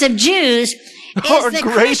harvest of Jews is the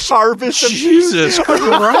great harvest of Jesus Christ.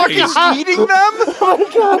 Are you fucking eating them? Oh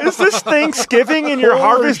my God. Is this Thanksgiving and you're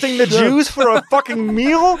harvesting the Jews for a fucking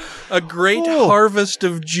meal? A great harvest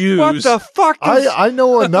of Jews. What the fuck? I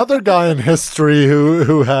know another guy in history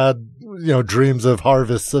who had dreams of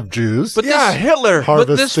harvests of Jews. But Hitler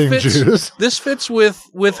harvesting Jews. This fits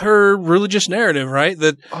with her religious narrative, right?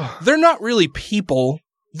 That they're not really people.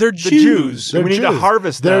 They're Jews. They're we need to Jews.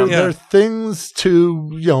 harvest them. They're things to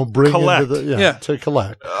bring Collect. into to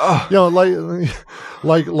collect.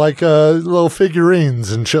 Like little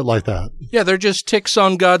figurines and shit like that. Yeah, they're just ticks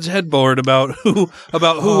on God's headboard about who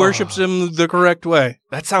worships him the correct way.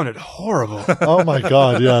 That sounded horrible. Oh my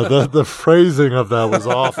God! Yeah, the phrasing of that was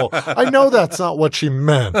awful. I know that's not what she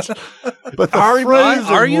meant, but the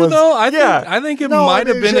phrasing are you was, though? I think it might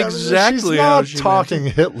have been exactly she's how not she talking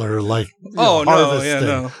Hitler like harvesting.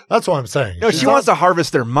 no. That's what I'm saying. No, she wants to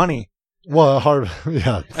harvest their money. Well,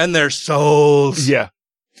 yeah, and their souls. Yeah.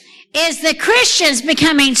 Is the Christians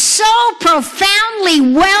becoming so profoundly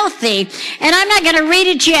wealthy, and I'm not going to read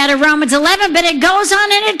it to you out of Romans 11, but it goes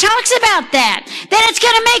on and it talks about that it's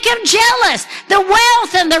going to make them jealous. The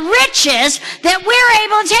wealth and the riches that we're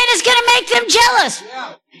able to attain is going to make them jealous.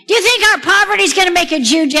 Do you think our poverty is going to make a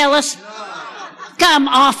Jew jealous? Come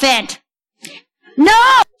off it.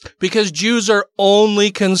 No! Because Jews are only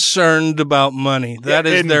concerned about money. That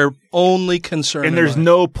is their only concern. And there's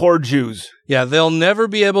no poor Jews. Yeah, they'll never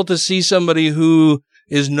be able to see somebody who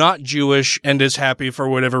is not Jewish and is happy for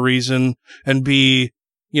whatever reason and be,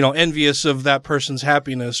 envious of that person's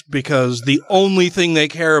happiness because the only thing they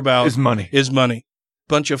care about is money.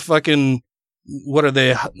 Bunch of fucking, what are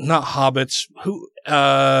they? Not hobbits. Who?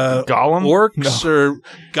 Gollum? Orcs or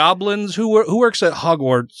goblins? Who works at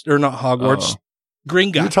Hogwarts or not Hogwarts?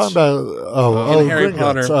 Gringotts. You're talking about in Harry Gringotts.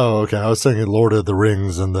 Potter. Oh, okay. I was thinking Lord of the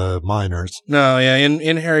Rings and the miners. No, yeah,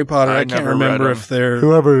 in Harry Potter, I can't remember if they're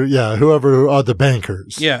whoever are the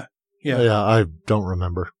bankers. Yeah. I don't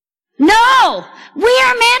remember. No, we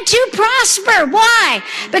are meant to prosper. Why?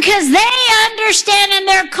 Because they understand in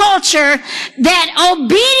their culture that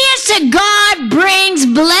obedience to God brings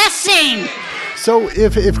blessing. So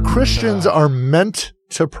if Christians are meant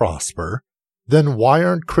to prosper, then why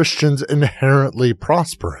aren't Christians inherently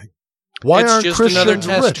prospering? Why it's aren't just Christians another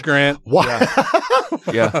test, rich? Grant. Why?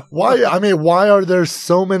 Yeah. Why? I mean, why are there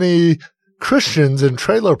so many Christians in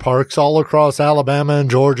trailer parks all across Alabama and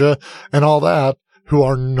Georgia and all that who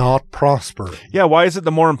are not prospering? Yeah. Why is it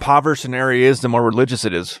the more impoverished an area is, the more religious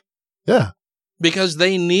it is? Yeah. Because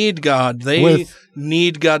they need God. They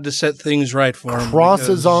need God to set things right for them.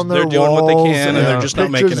 Crosses on their walls. They're doing what they can, and they're just not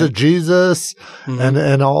making it. Pictures of Jesus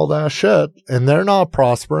and all that shit, and they're not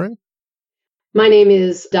prospering. My name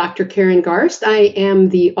is Dr. Karen Garst. I am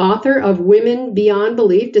the author of Women Beyond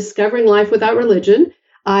Belief, Discovering Life Without Religion.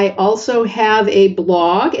 I also have a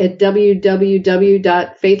blog at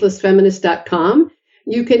www.faithlessfeminist.com.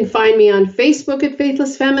 You can find me on Facebook at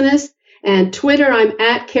Faithless Feminist. And Twitter, I'm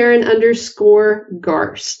at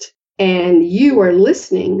Karen_Garst. And you are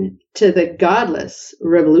listening to The Godless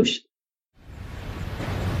Revolution.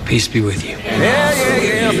 Peace be with you.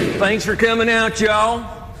 Yeah. Thanks for coming out,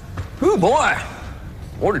 y'all. Ooh, boy.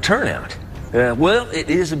 What a turnout. Well,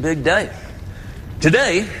 it is a big day.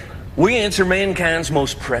 Today, we answer mankind's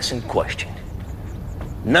most pressing question.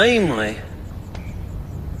 Namely,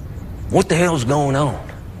 what the hell's going on?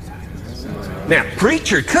 Now,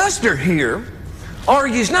 Preacher Custer here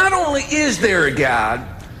argues not only is there a God,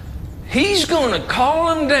 he's going to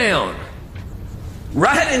call him down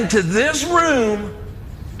right into this room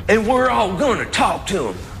and we're all going to talk to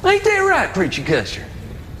him. Ain't that right, Preacher Custer?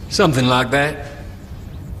 Something like that.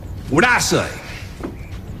 What I say,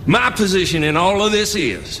 my position in all of this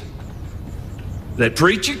is that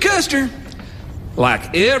Preacher Custer,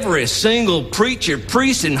 like every single preacher,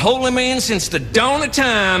 priest, and holy man since the dawn of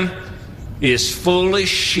time, is full of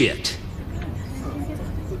shit.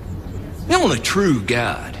 The only true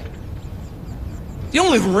God, the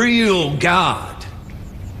only real God,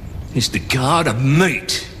 is the God of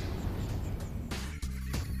meat.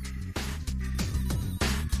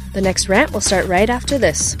 The next rant will start right after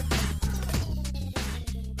this.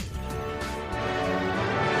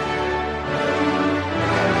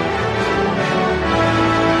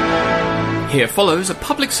 Here follows a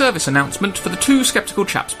public service announcement for the Two Skeptical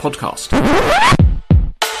Chaps podcast.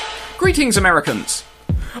 Greetings, Americans.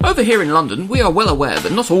 Over here in London, we are well aware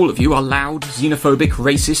that not all of you are loud, xenophobic,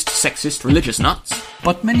 racist, sexist, religious nuts.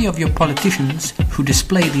 But many of your politicians who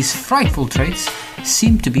display these frightful traits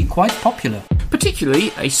seem to be quite popular.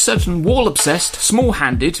 Particularly a certain wall-obsessed,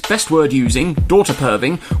 small-handed, best-word-using,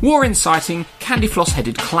 daughter-perving, war-inciting,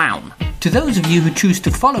 candy-floss-headed clown. To those of you who choose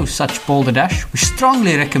to follow such balderdash, we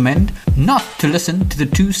strongly recommend not to listen to the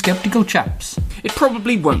Two Skeptical Chaps. It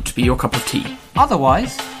probably won't be your cup of tea.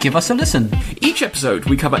 Otherwise, give us a listen. Each episode,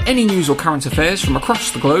 we cover any news or current affairs from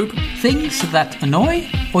across the globe. Things that annoy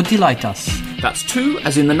or delight us. That's two,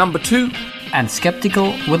 as in the number 2. And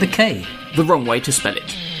skeptical with a K. The wrong way to spell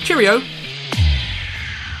it. Cheerio.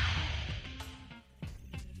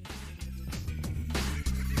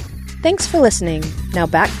 Thanks for listening. Now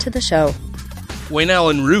back to the show. Wayne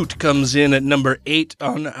Allen Root comes in at number 8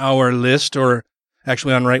 on our list, or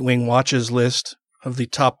actually on Right Wing Watch's list of the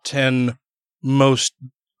top 10 most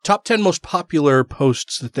popular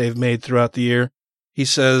posts that they've made throughout the year. He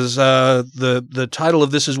says the title of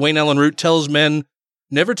this is Wayne Allen Root tells men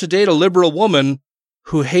never to date a liberal woman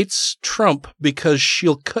who hates Trump because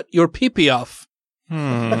she'll cut your pee-pee off.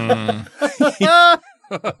 Time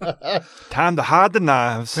to hide the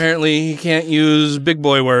knives. Apparently, he can't use big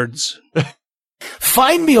boy words.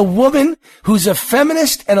 Find me a woman who's a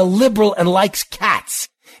feminist and a liberal and likes cats,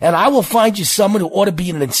 and I will find you someone who ought to be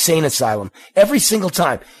in an insane asylum every single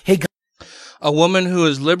time. Hey, a woman who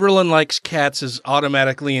is liberal and likes cats is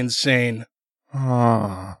automatically insane.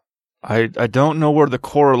 I don't know where the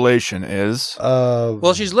correlation is.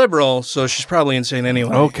 Well, she's liberal, so she's probably insane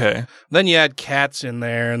anyway. Okay. Then you add cats in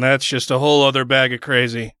there, and that's just a whole other bag of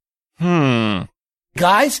crazy.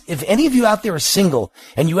 Guys, if any of you out there are single,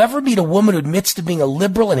 and you ever meet a woman who admits to being a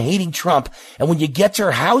liberal and hating Trump, and when you get to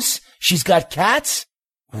her house, she's got cats,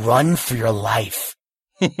 run for your life.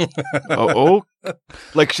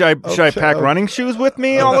 Like, should I pack running shoes with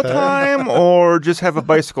me all the time, or just have a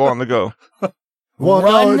bicycle on the go?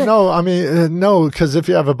 Well, no. I mean, no, because if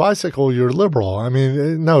you have a bicycle, you're liberal. I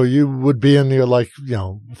mean, no, you would be in your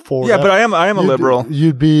Ford. Yeah, but I am a liberal.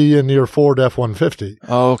 You'd be in your Ford F-150.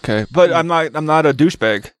 Oh, okay, but I'm not a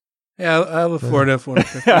douchebag. Yeah, I have a Ford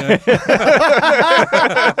F-150.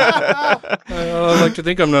 I like to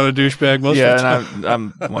think I'm not a douchebag most of the time. Yeah, and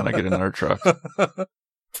I'm when I get in our truck.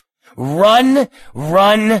 Run,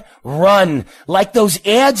 run, run. Like those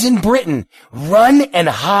ads in Britain. Run and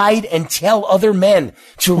hide and tell other men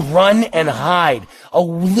to run and hide. A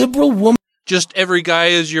liberal woman. Just every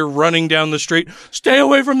guy as you're running down the street, stay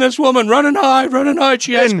away from this woman. Run and hide, run and hide.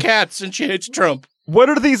 She has cats and she hates Trump. What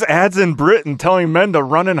are these ads in Britain telling men to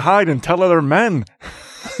run and hide and tell other men?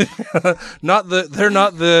 They're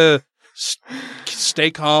not the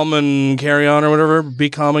stay calm and carry on or whatever.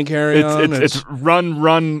 Be calm and carry on. It's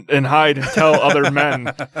run and hide and tell other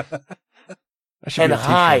men. And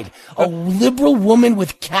hide. A liberal woman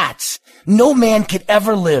with cats. No man could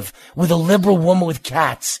ever live with a liberal woman with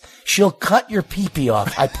cats. She'll cut your pee-pee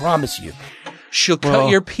off, I promise you. She'll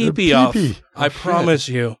cut your pee-pee off. I promise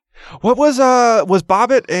you. What was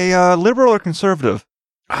Bobbitt a liberal or conservative?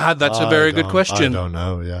 That's a very good question. I don't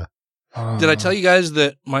know, yeah. Did I tell you guys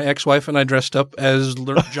that my ex-wife and I dressed up as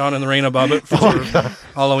John and Lorena Bobbitt for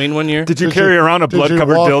Halloween one year? Did you carry around a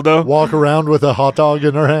blood-covered dildo? Walk around with a hot dog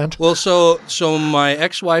in her hand? Well, so my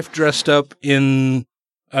ex-wife dressed up in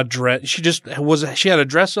a dress. She had a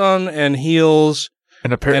dress on and heels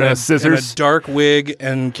and a pair of scissors and a dark wig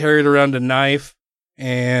and carried around a knife.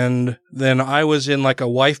 And then I was in like a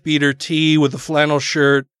wife-beater tee with a flannel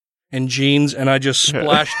shirt and jeans, and I just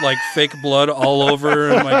splashed like fake blood all over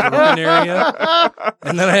in my groin area.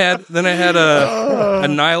 And then I had a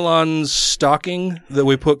nylon stocking that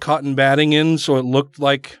we put cotton batting in, so it looked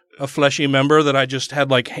like a fleshy member that I just had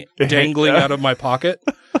like dangling out of my pocket.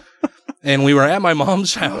 And we were at my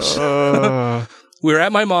mom's house. We were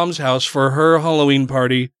at my mom's house for her Halloween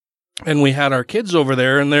party, and we had our kids over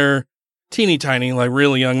there, and they're teeny tiny, like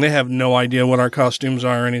really young. They have no idea what our costumes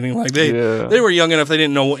are or anything like they were young enough they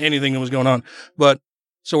didn't know anything that was going on. But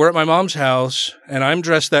so we're at my mom's house and I'm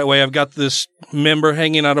dressed that way. I've got this member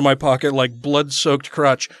hanging out of my pocket like blood-soaked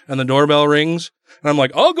crotch, and the doorbell rings and I'm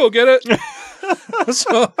like, I'll go get it.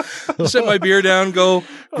 So I set my beer down, go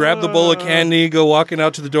grab the bowl of candy, go walking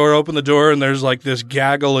out to the door, open the door, and there's like this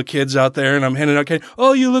gaggle of kids out there, and I'm handing out candy.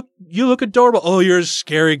 Oh, you look adorable. Oh, you're a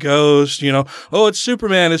scary ghost, you know. Oh, it's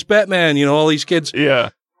Superman, it's Batman, you know, all these kids.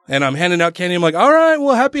 Yeah. And I'm handing out candy. I'm like, all right,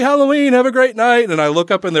 well, happy Halloween. Have a great night. And I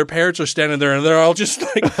look up and their parents are standing there and they're all just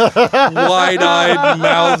like wide-eyed,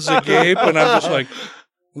 mouths agape. And I'm just like,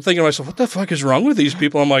 I'm thinking to myself, what the fuck is wrong with these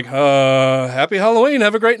people? I'm like, happy Halloween.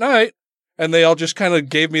 Have a great night. And they all just kind of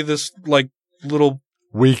gave me this like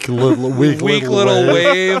weak little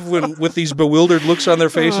wave with these bewildered looks on their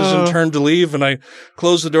faces and turned to leave. And I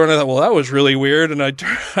closed the door and I thought, well, that was really weird. And I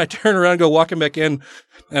turn around, go walking back in,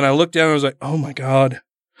 and I looked down and I was like, oh my God.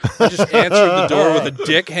 I just answered the door with a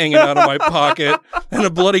dick hanging out of my pocket and a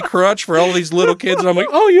bloody crutch for all these little kids. And I'm like,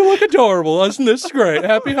 oh, you look adorable. Isn't this great?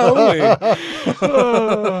 Happy Halloween.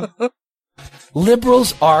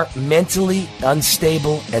 Liberals are mentally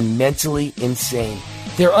unstable and mentally insane.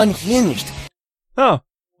 They're unhinged. Oh,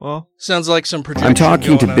 well. Sounds like some projection. I'm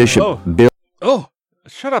talking to Bishop Bill. Oh.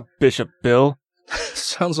 Shut up, Bishop Bill.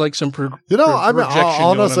 Sounds like some I mean,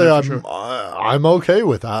 honestly, I'm okay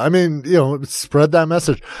with that. I mean, spread that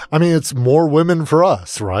message. I mean, it's more women for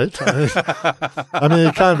us, right? I mean,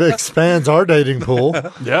 it kind of expands our dating pool.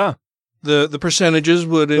 Yeah. The percentages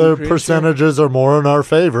would The increase. percentages are more in our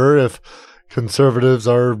favor if conservatives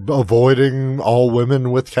are avoiding all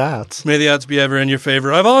women with cats. May the odds be ever in your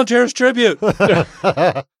favor. I volunteer as tribute.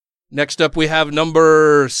 Next up, we have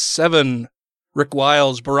number 7. Rick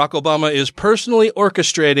Wiles. Barack Obama is personally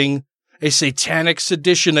orchestrating a satanic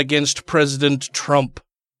sedition against President Trump.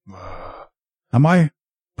 Now, my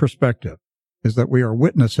perspective is that we are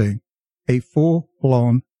witnessing a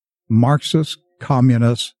full-blown Marxist,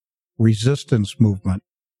 communist resistance movement,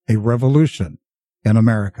 a revolution in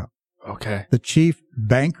America. Okay. The chief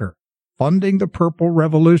banker funding the Purple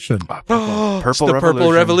Revolution. It's the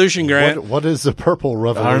Purple Revolution, Grant. What is the Purple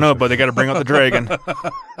Revolution? I don't know, but they got to bring out the dragon.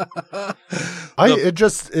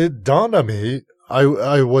 It dawned on me.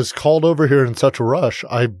 I was called over here in such a rush.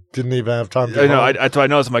 I didn't even have time to. I know. That's why I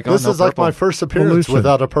noticed. I'm like, this is like my first appearance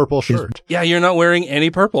without a purple shirt. Yeah, you're not wearing any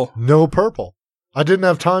purple. No purple. I didn't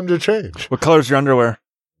have time to change. What color's your underwear?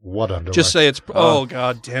 What underwear? Just say it's. Oh,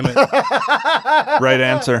 God damn it. Right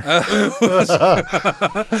answer. I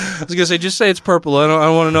was going to say, just say it's purple. I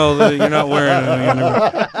don't want to know that you're not wearing any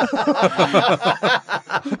underwear.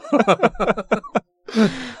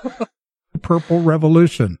 The Purple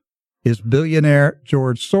Revolution is billionaire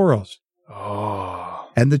George Soros.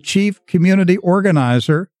 And the chief community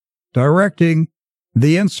organizer directing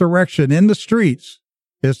the insurrection in the streets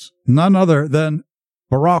is none other than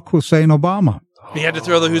Barack Hussein Obama. You had to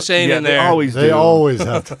throw the Hussein in there. They always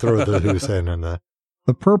have to throw the Hussein in there.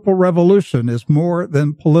 The Purple Revolution is more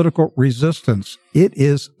than political resistance. It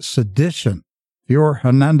is sedition. Fior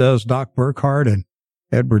Hernandez, Doc Burkhardt, and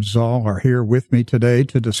Edward Zoll are here with me today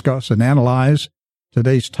to discuss and analyze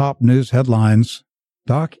today's top news headlines.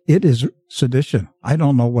 Doc, it is sedition. I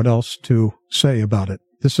don't know what else to say about it.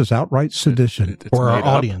 This is outright sedition. For our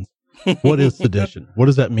audience, what is sedition? What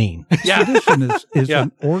does that mean? Sedition is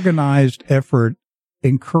an organized effort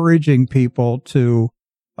encouraging people to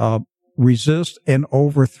resist and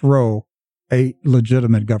overthrow a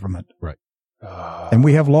legitimate government. Right. And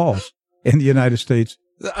we have laws in the United States.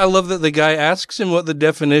 I love that the guy asks him what the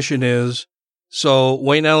definition is. So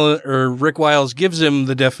Wayne Allen or Rick Wiles gives him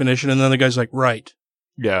the definition, and then the guy's like, right.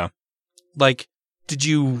 Yeah. Like, did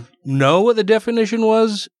you know what the definition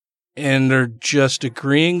was and are just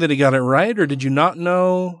agreeing that he got it right, or did you not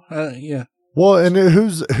know? Yeah. Well, and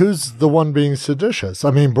who's the one being seditious?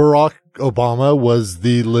 I mean, Barack Obama was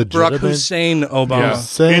the legitimate. Barack Hussein Obama. Yeah.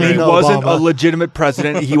 Hussein And he wasn't Obama. a legitimate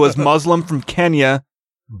president. He was Muslim from Kenya.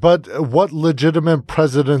 But what legitimate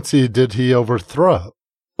presidency did he overthrow?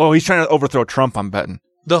 Oh, he's trying to overthrow Trump, I'm betting.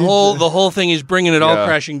 The whole thing, he's bringing it all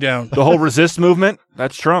crashing down. The whole resist movement,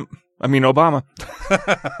 that's Trump. I mean, Obama.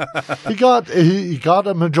 he got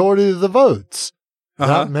a majority of the votes.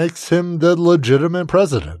 That makes him the legitimate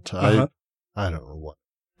president. I don't know what.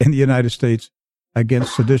 In the United States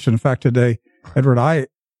against sedition. In fact, today, Edward, I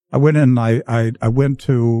went in, I went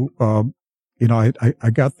to, I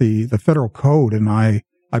got the federal code and I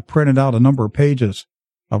printed out a number of pages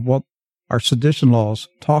of what our sedition laws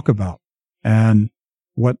talk about and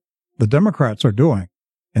what the Democrats are doing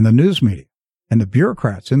in the news media and the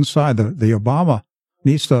bureaucrats inside the Obama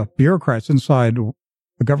needs the bureaucrats inside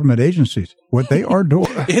the government agencies, what they are doing.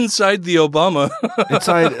 Inside the Obama.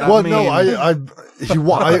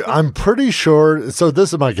 I'm pretty sure. So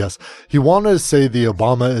this is my guess. He wanted to say the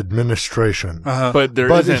Obama administration, but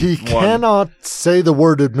he cannot say the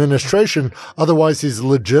word administration. Otherwise, he's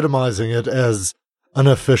legitimizing it as an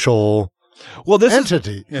official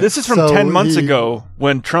entity. This is from 10 months ago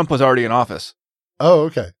when Trump was already in office. Oh,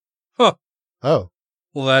 okay. Huh. Oh.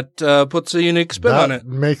 Well, that puts a unique spin on it.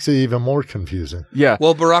 Makes it even more confusing. Yeah.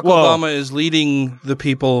 Well, Barack Obama is leading the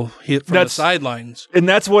people from the sidelines. And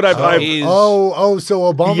that's what I've...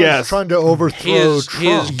 So Obama is trying to overthrow Trump. He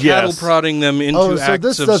is cattle prodding them into acts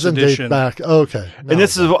this of doesn't sedition. date back. Okay. And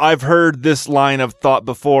this is, I've heard this line of thought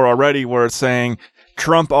before already where it's saying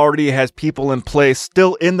Trump already has people in place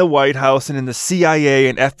still in the White House and in the CIA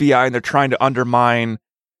and FBI, and they're trying to undermine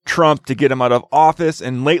Trump to get him out of office.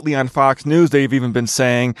 And lately on Fox News, they've even been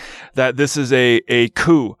saying that this is a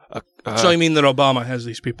coup. So you mean that Obama has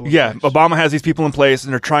these people in place? Obama has these people in place,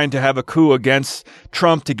 and they're trying to have a coup against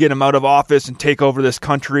Trump to get him out of office and take over this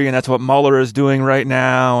country, and that's what Mueller is doing right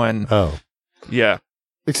now. And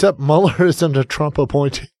except Mueller isn't a Trump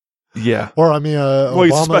appointee. Yeah. Or, I mean,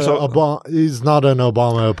 he's special. He's not an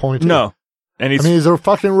Obama appointee. No. And he's a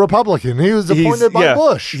fucking Republican. He was appointed by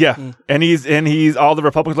Bush. Yeah. And he's all the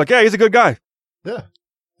Republicans like, yeah, he's a good guy. Yeah.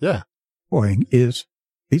 Yeah.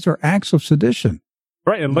 These are acts of sedition.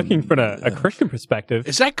 Right, and looking from a Christian perspective.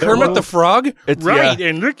 Is that Kermit the Frog? It's, right, yeah.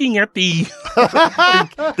 and looking at the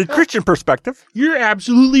the Christian perspective. You're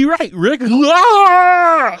absolutely right, Rick.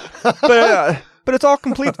 But it's all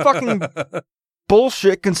complete fucking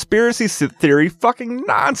bullshit, conspiracy theory, fucking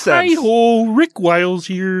nonsense. Hi-ho, Rick Wiles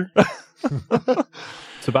here.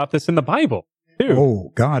 It's about this in the Bible, too.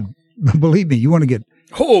 Oh, God. Believe me, you want to get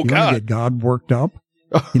God worked up?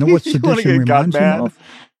 You know what sedition reminds him of?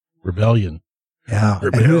 Rebellion. Yeah.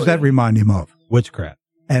 And who's that remind him of? Witchcraft.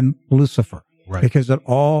 And Lucifer. Right. Because it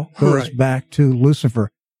all goes back to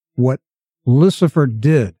Lucifer. What Lucifer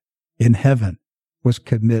did in heaven was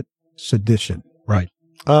commit sedition. Right.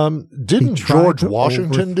 Didn't George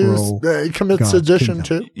Washington commit God's sedition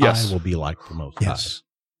kingdom. too? I will be like the Most High. Yes.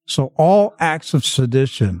 So all acts of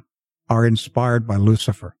sedition are inspired by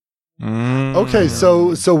Lucifer. Okay,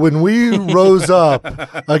 so when we rose up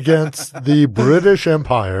against the British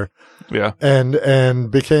Empire,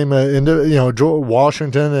 and became George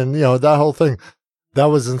Washington, and that whole thing, that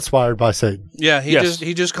was inspired by Satan. Yeah,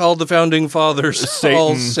 he just called the founding fathers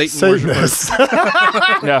all Satan Satanists.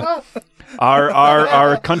 Yeah,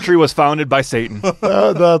 our country was founded by Satan.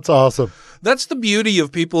 That's awesome. That's the beauty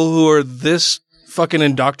of people who are this fucking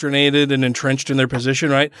indoctrinated and entrenched in their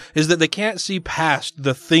position, right? Is that they can't see past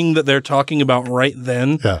the thing that they're talking about right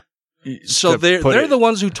then. Yeah. So they're the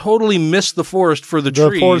ones who totally miss the forest for the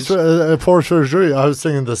trees. Forest for the tree. I was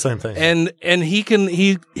thinking the same thing. And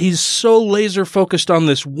he's so laser focused on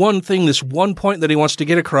this one thing, this one point that he wants to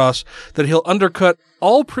get across, that he'll undercut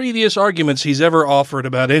all previous arguments he's ever offered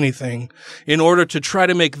about anything in order to try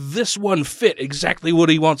to make this one fit exactly what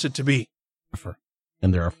he wants it to be.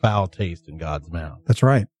 And they're a foul taste in God's mouth. That's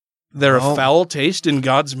right. They're a foul taste in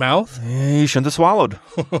God's mouth? He shouldn't have swallowed.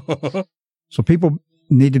 So people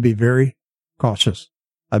need to be very cautious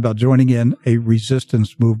about joining in a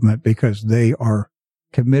resistance movement, because they are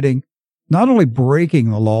committing, not only breaking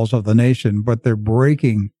the laws of the nation, but they're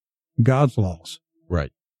breaking God's laws.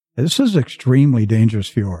 Right. This is extremely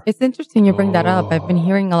dangerous, Fiora. It's interesting you bring that up. I've been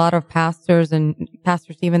hearing a lot of pastors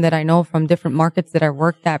even that I know from different markets that I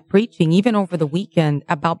worked at preaching, even over the weekend,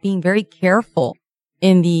 about being very careful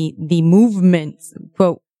in the movements,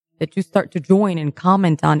 quote, that you start to join and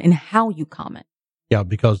comment on, and how you comment. Yeah,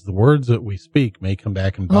 because the words that we speak may come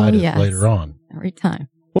back and bite us later on. Every time.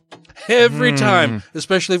 Every time,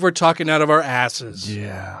 especially if we're talking out of our asses.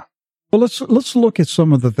 Yeah. Well, let's look at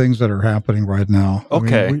some of the things that are happening right now.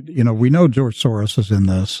 Okay. I mean, we know George Soros is in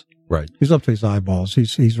this. Right. He's up to his eyeballs.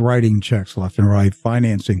 He's writing checks left and right,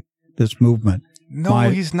 financing this movement. No,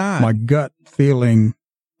 he's not. My gut feeling.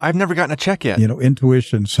 I've never gotten a check yet.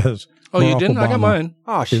 Intuition says. Oh, you didn't? I got mine.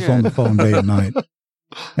 Oh, shit. He's on the phone day and night.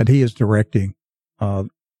 And he is directing the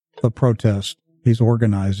protest. He's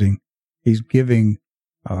organizing. He's giving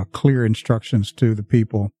clear instructions to the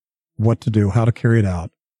people what to do, how to carry it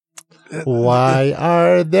out. Why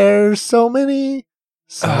are there so many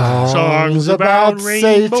songs about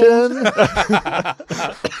Satan?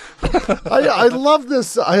 I love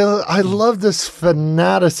this. I love this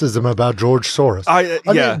fanaticism about George Soros. I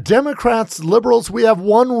mean, Democrats, liberals, we have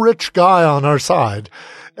one rich guy on our side,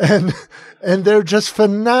 and they're just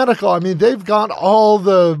fanatical. I mean, they've got all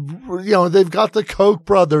they've got the Koch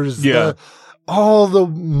brothers. Yeah. All the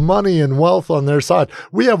money and wealth on their side.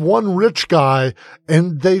 We have one rich guy,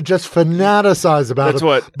 and they just fanaticize about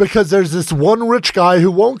it because there's this one rich guy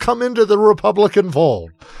who won't come into the Republican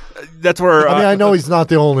fold. That's where I know he's not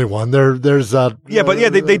the only one. There's that. Yeah, but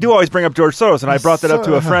they do always bring up George Soros, and I brought that up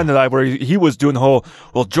to a friend where he was doing the whole,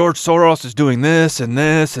 well, George Soros is doing this and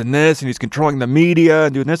this and this, and he's controlling the media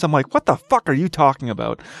and doing this. I'm like, what the fuck are you talking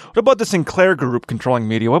about? What about the Sinclair Group controlling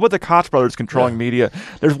media? What about the Koch brothers controlling media?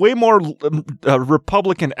 There's way more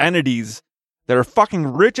Republican entities that are fucking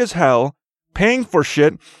rich as hell, paying for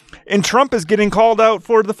shit. And Trump is getting called out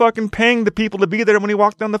for the fucking paying the people to be there when he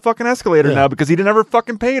walked down the fucking escalator now, because he never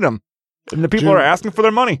fucking paid them. And the people are asking for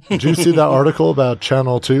their money. Did you see that article about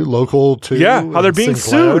Channel 2, Local 2? Yeah, how they're being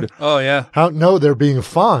sued. Oh, yeah. No, they're being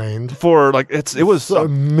fined. For, it was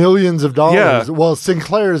millions of dollars. Yeah. Well,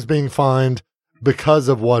 Sinclair is being fined because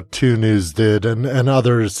of what 2 News did and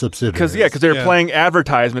other subsidiaries. Because they were playing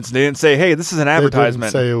advertisements, and they didn't say, hey, this is an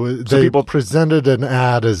advertisement. They presented an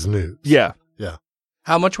ad as news. Yeah. Yeah.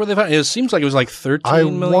 How much were they fined? It seems like it was like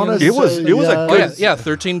 $13 million. It was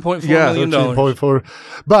 $13.4 million. $13.4.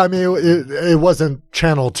 But I mean, it wasn't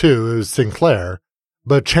Channel 2, it was Sinclair.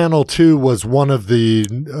 But Channel 2 was one of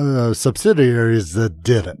the subsidiaries that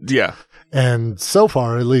did it. Yeah. And so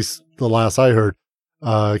far, at least the last I heard,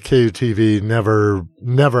 KUTV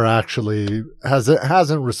never actually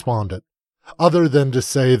hasn't responded, other than to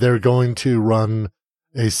say they're going to run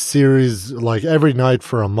a series, like every night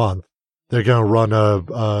for a month, they're going to run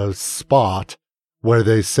a spot where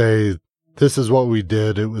they say, this is what we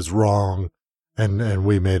did, it was wrong, and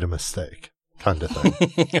we made a mistake, kind of thing.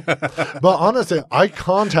 But honestly, I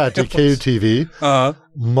contacted KUTV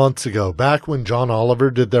months ago, back when John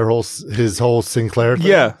Oliver did his whole Sinclair thing.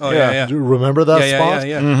 Yeah. Do you remember that spot?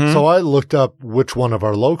 Yeah. Mm-hmm. So I looked up which one of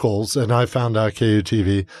our locals, and I found out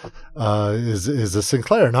KUTV is a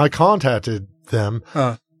Sinclair, and I contacted them,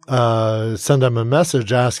 send them a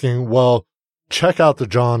message asking, well, check out the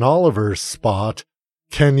John Oliver spot.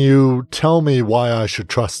 Can you tell me why I should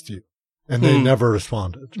trust you? And they never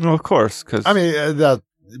responded. Well, of course, because I mean, that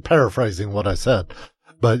paraphrasing what I said,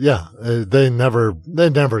 but yeah, they never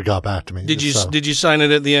got back to me. Did you sign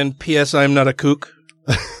it at the end? P.S. I'm not a kook.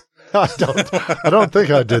 I don't think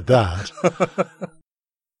I did that.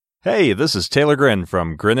 Hey, this is Taylor Grin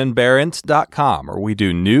from grinandbearint.com, where we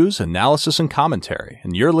do news, analysis, and commentary,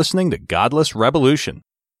 and you're listening to Godless Revolution.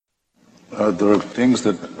 There are things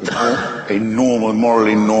that a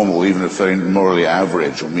morally normal, even if they're morally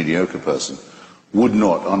average or mediocre person, would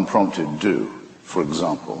not, unprompted, do. For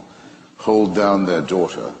example, hold down their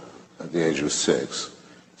daughter at the age of 6,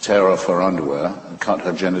 tear off her underwear, and cut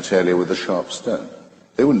her genitalia with a sharp stone.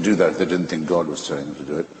 They wouldn't do that if they didn't think God was telling them to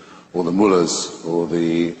do it. Or the mullahs, or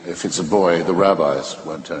if it's a boy, the rabbis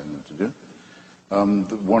weren't telling them to do.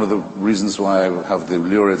 One of the reasons why I have the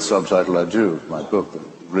lurid subtitle I do of my book,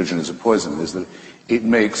 Religion is a Poison, is that it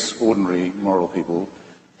makes ordinary moral people,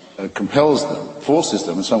 compels them, forces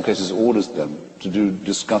them, in some cases orders them to do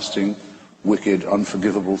disgusting, wicked,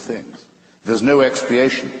 unforgivable things. There's no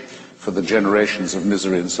expiation for the generations of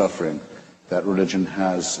misery and suffering that religion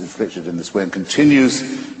has inflicted in this way and continues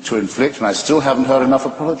to inflict, and I still haven't heard enough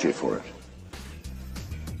apology for it.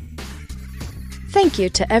 Thank you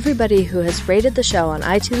to everybody who has rated the show on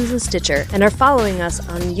iTunes and Stitcher and are following us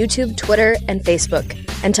on YouTube, Twitter, and Facebook.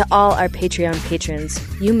 And to all our Patreon patrons,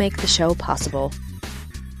 you make the show possible.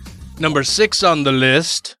 Number 6 on the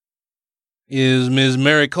list is Ms.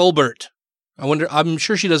 Mary Colbert. I'm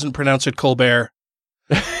sure she doesn't pronounce it Colbert.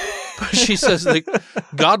 But she says that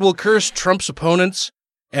God will curse Trump's opponents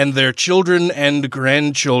and their children and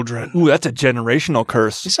grandchildren. Ooh, that's a generational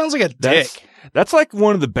curse. He sounds like a dick. That's like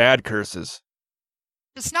one of the bad curses.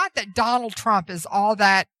 It's not that Donald Trump is all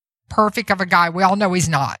that perfect of a guy. We all know he's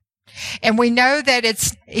not. And we know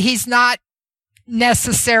that he's not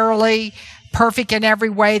necessarily perfect in every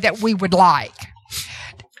way that we would like.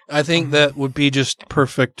 I think that would be just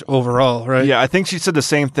perfect overall, right? Yeah, I think she said the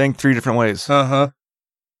same thing 3 different ways. Uh-huh.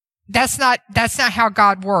 That's not how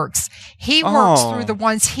God works. He works through the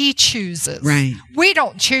ones he chooses. Right. We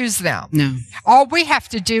don't choose them. No. All we have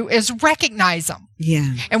to do is recognize them.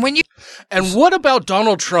 Yeah. And what about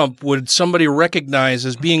Donald Trump would somebody recognize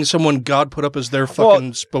as being someone God put up as their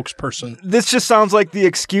fucking spokesperson? This just sounds like the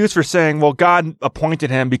excuse for saying, well, God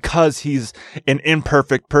appointed him because he's an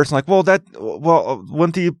imperfect person. Like,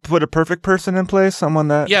 wouldn't he put a perfect person in place? Someone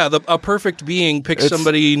that... Yeah, a perfect being picks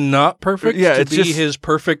somebody not perfect to be his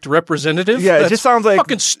perfect representative? Yeah, it just sounds like...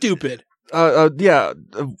 fucking stupid. A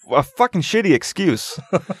fucking shitty excuse.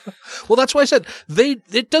 Well, that's why I said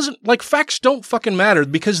facts don't fucking matter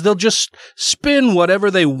because they'll just spin whatever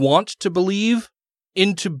they want to believe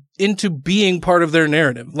into being part of their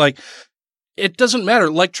narrative. Like, it doesn't matter.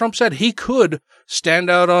 Like Trump said, he could stand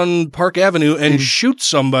out on Park Avenue and shoot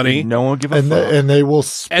somebody. No one would give a fuck. And they will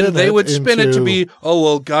spin and they would spin it to be, oh,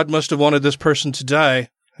 well, God must have wanted this person to die.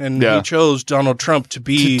 And he chose Donald Trump to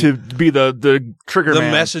be the trigger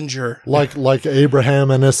man. Messenger. Like Abraham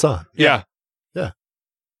and his son. Yeah. Yeah.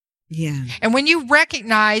 Yeah. And when you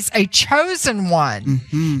recognize a chosen one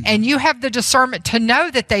and you have the discernment to know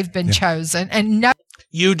that they've been chosen and know.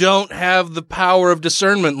 You don't have the power of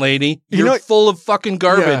discernment, lady. You're full of fucking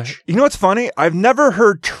garbage. Yeah. You know what's funny? I've never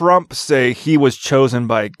heard Trump say he was chosen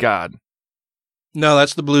by God. No,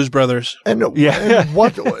 that's the Blues Brothers. And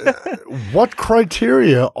what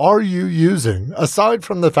criteria are you using aside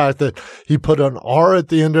from the fact that he put an R at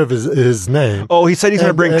the end of his name? Oh, he said he's going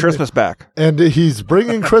to bring Christmas back, and he's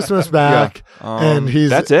bringing Christmas back, and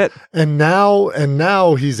that's it. And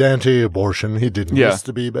now he's anti-abortion. He didn't used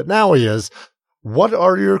to be, but now he is. What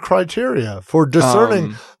are your criteria for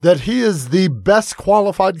discerning that he is the best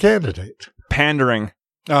qualified candidate? Pandering.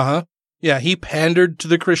 Uh-huh. Yeah, he pandered to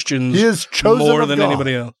the Christians. He is chosen more of than God.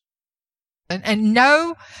 anybody else. And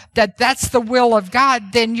know that that's the will of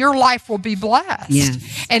God, then your life will be blessed.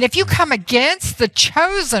 Yes. And if you come against the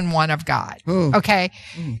chosen one of God,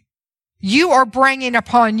 you are bringing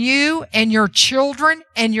upon you and your children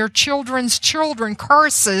and your children's children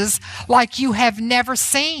curses like you have never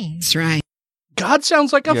seen. That's right. God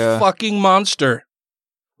sounds like a fucking monster.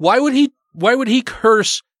 Why would he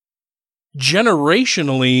curse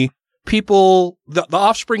generationally people, the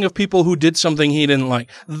offspring of people who did something he didn't like?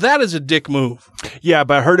 That is a dick move. Yeah,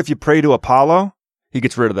 but I heard if you pray to Apollo, he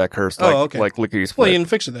gets rid of that curse. Like, okay. Like lickety split. Well, you can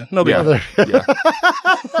fix it then. No big deal.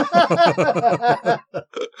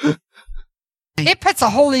 It puts a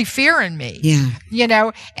holy fear in me.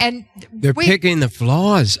 Yeah. And they're picking the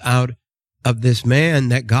flaws out of this man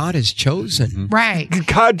that God has chosen. Right.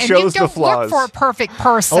 God chose the flaws. Look for a perfect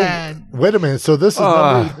person. Oh, wait a minute. So this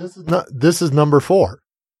is number 4.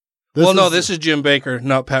 This is Jim Baker,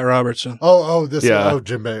 not Pat Robertson.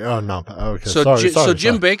 Jim Baker. Oh, no. Okay. So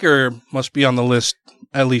Jim Baker must be on the list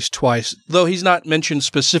at least twice, though he's not mentioned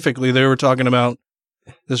specifically. They were talking about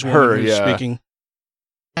this woman who's speaking.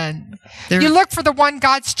 And you look for the one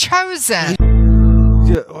God's chosen.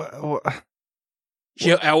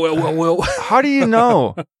 How do you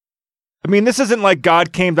know? I mean, this isn't like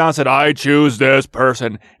God came down and said, I choose this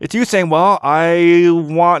person. It's you saying, well, I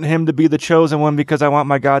want him to be the chosen one because I want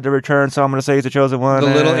my God to return, so I'm going to say he's the chosen one.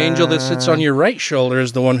 The little angel that sits on your right shoulder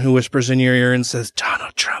is the one who whispers in your ear and says,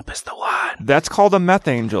 Donald Trump is the one. That's called a meth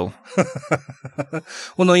angel.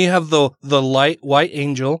 Well, no, you have the light white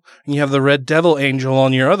angel, and you have the red devil angel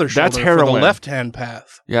on your other shoulder. That's heroin. For the left-hand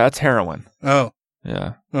path. Yeah, that's heroin. Oh.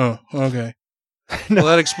 Yeah. Oh, okay. Well,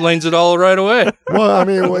 that explains it all right away. Well, I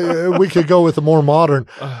mean, we could go with a more modern.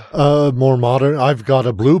 I've got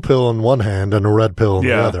a blue pill in one hand and a red pill in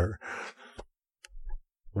the other.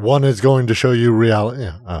 One is going to show you reality.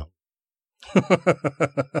 Yeah. Oh.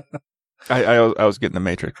 I was getting the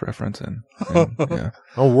Matrix reference in. Yeah.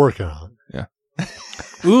 I'm working on it. Yeah.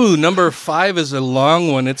 Ooh, number 5 is a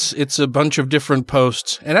long one. It's a bunch of different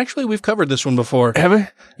posts, and actually, we've covered this one before. Have we?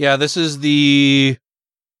 Yeah, this is the.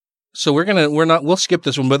 So we'll skip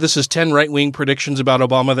this one, but this is 10 right-wing predictions about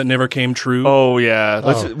Obama that never came true. Oh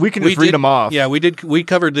yeah. We can just read them off. Yeah, we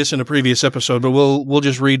covered this in a previous episode, but we'll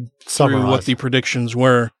just read through what the predictions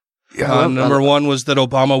were. Yeah, number 1 was that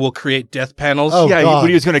Obama will create death panels. Oh, yeah,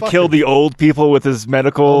 he was going to kill the old people with his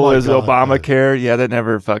medical, Obamacare. Yeah, that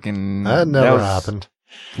never fucking... That never happened.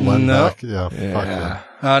 No. Yeah.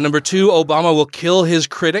 Number 2, Obama will kill his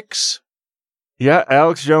critics. Yeah,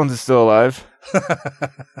 Alex Jones is still alive.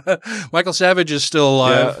 Michael Savage is still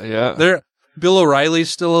alive. Yeah. Bill O'Reilly's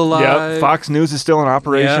still alive. Yeah, Fox News is still in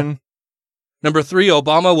operation. Yeah. Number 3,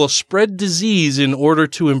 Obama will spread disease in order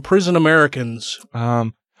to imprison Americans.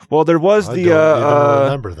 Well, there was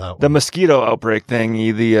remember that one. The mosquito outbreak thing.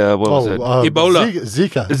 What was it? Ebola.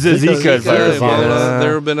 Zika virus.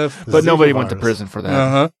 There have been but nobody went to prison for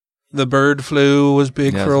that. The bird flu was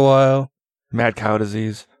big for a while. Mad cow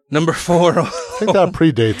disease. Number 4. I think that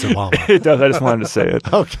predates Obama. It does. I just wanted to say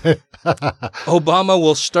it. Okay. Obama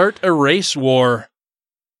will start a race war.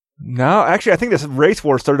 No, actually, I think this race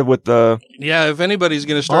war started with the... Yeah, if anybody's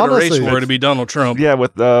going to start a race war, it'd be Donald Trump. Yeah,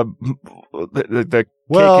 with the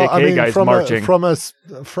KKK guys marching. From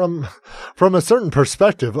a certain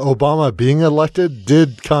perspective, Obama being elected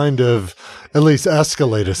did kind of at least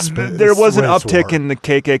escalate there was an uptick in the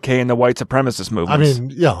KKK and the white supremacist movements.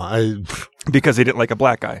 I mean, because he didn't like a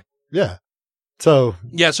black guy. Yeah. So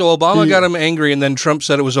Obama got him angry, and then Trump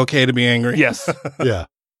said it was okay to be angry. Yes. Yeah.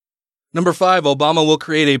 Number 5, Obama will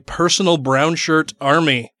create a personal brown shirt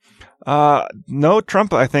army. No,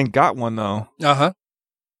 Trump, I think, got one, though. Uh-huh.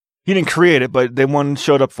 He didn't create it, but one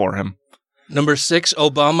showed up for him. Number 6,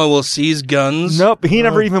 Obama will seize guns. Nope, he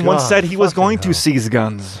never even once said he was going to seize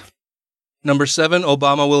guns. Number 7,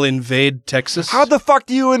 Obama will invade Texas. How the fuck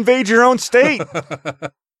do you invade your own state?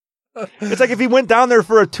 It's like if he went down there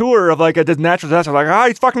for a tour of like a natural disaster, like,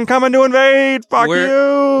 he's fucking coming to invade. Fuck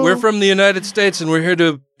you. We're from the United States, and we're here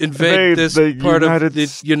to invade this part of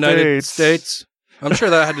the United States. I'm sure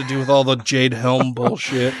that had to do with all the Jade Helm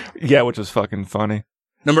bullshit. Yeah, which was fucking funny.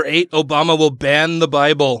 Number 8, Obama will ban the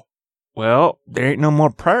Bible. Well, there ain't no more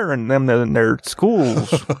prayer in them than their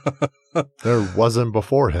schools. There wasn't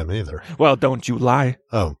before him either. Well, don't you lie.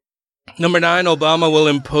 Oh. Number 9, Obama will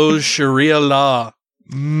impose Sharia law.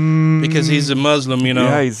 Because he's a Muslim, you know.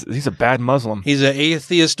 Yeah, he's a bad Muslim. He's an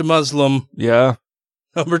atheist Muslim. Yeah.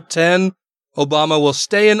 Number 10, Obama will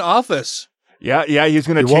stay in office. Yeah, he's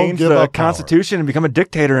going to change the Constitution and become a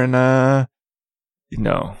dictator, and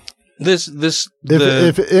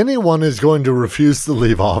If anyone is going to refuse to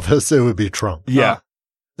leave office, it would be Trump. Yeah.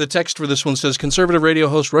 The text for this one says, conservative radio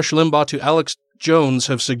host Rush Limbaugh to Alex Jones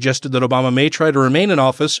have suggested that Obama may try to remain in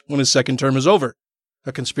office when his second term is over.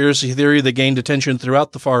 A conspiracy theory that gained attention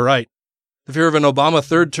throughout the far right. The fear of an Obama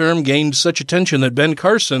third term gained such attention that Ben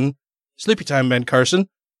Carson, Sleepytime Ben Carson,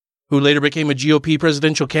 who later became a GOP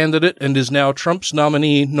presidential candidate and is now Trump's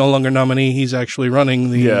nominee, no longer nominee, he's actually running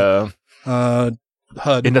the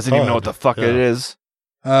HUD. It doesn't even know what the fuck it is.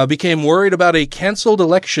 Became worried about a canceled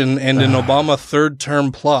election and an Obama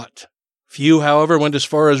third-term plot. Few, however, went as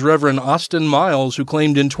far as Reverend Austin Miles, who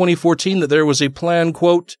claimed in 2014 that there was a plan,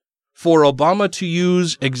 quote, for Obama to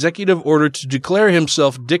use executive order to declare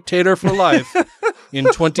himself dictator for life in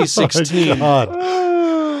 2016.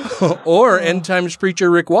 Or End Times preacher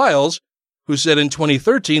Rick Wiles, who said in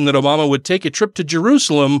 2013 that Obama would take a trip to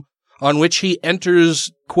Jerusalem on which he enters,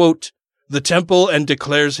 quote, the temple and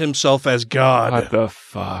declares himself as God. What the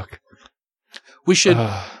fuck? We should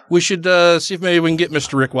see if maybe we can get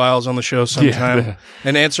Mr. Rick Wiles on the show sometime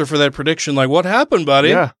and answer for that prediction. Like, what happened, buddy?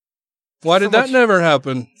 Yeah. Why did that never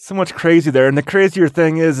happen? So much crazy there. And the crazier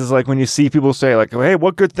thing is like when you see people say like, hey,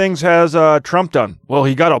 what good things has Trump done? Well,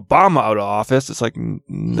 he got Obama out of office. It's like,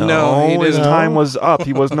 no, his time was up.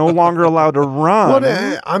 He was no longer allowed to run.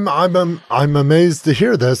 I'm amazed to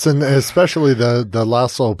hear this, and especially the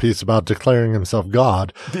last little piece about declaring himself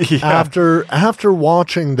God. Yeah. After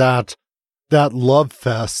watching that love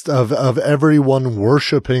fest of everyone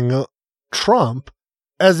worshiping Trump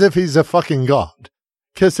as if he's a fucking god,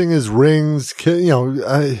 kissing his rings,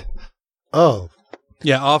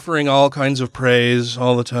 Yeah, offering all kinds of praise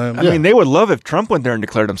all the time. I mean, they would love if Trump went there and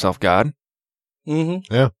declared himself God.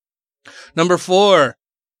 Mm-hmm. Yeah. Number 4,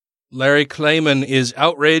 Larry Klayman is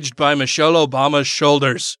outraged by Michelle Obama's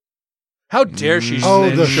shoulders. How dare she show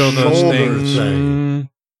those things?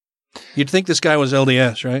 You'd think this guy was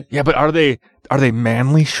LDS, right? Yeah, but are they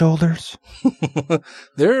manly shoulders?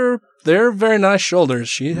 They're very nice shoulders.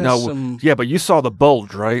 She has some. Yeah, but you saw the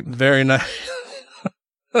bulge, right? Very nice.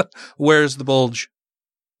 Where's the bulge?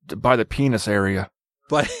 By the penis area.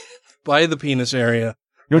 By the penis area.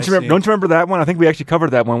 Don't you remember that one? I think we actually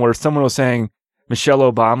covered that one where someone was saying Michelle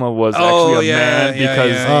Obama was actually a man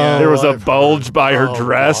because there was a bulge by her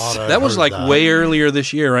dress. God, that was like way earlier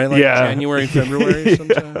this year, right? Like January, February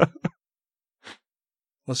sometime.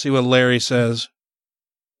 Let's see what Larry says.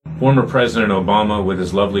 Former President Obama with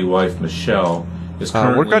his lovely wife Michelle is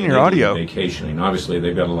currently work on your audio. vacationing. Obviously,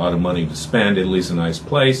 they've got a lot of money to spend. Italy's a nice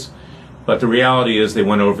place. But the reality is they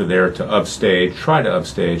went over there to try to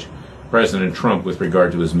upstage President Trump with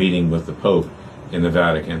regard to his meeting with the Pope in the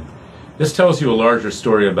Vatican. This tells you a larger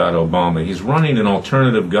story about Obama. He's running an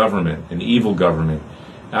alternative government, an evil government.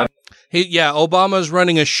 Obama's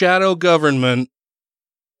running a shadow government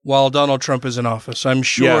while Donald Trump is in office. I'm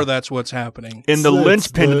sure that's what's happening. And the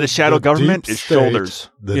linchpin of the shadow government is shoulders.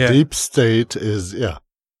 The deep state is,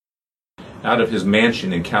 out of his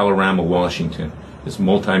mansion in Calorama, Washington, this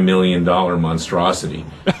multi-million-dollar monstrosity.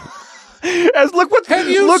 Look what's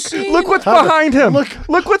behind him.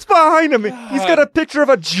 Look what's behind him. He's got a picture of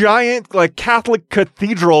a giant Catholic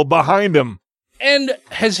cathedral behind him. And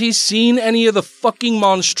has he seen any of the fucking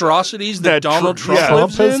monstrosities that Donald Trump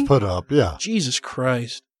lives in? Has put up, Jesus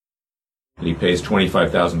Christ. He pays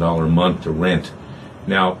 $25,000 a month to rent.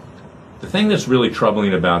 Now, the thing that's really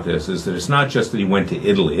troubling about this is that it's not just that he went to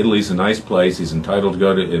Italy. Italy's a nice place. He's entitled to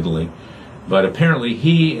go to Italy. But apparently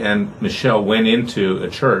he and Michelle went into a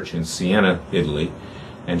church in Siena, Italy,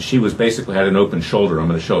 and she basically had an open shoulder. I'm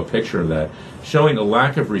going to show a picture of that, showing a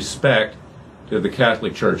lack of respect to the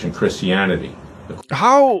Catholic Church and Christianity.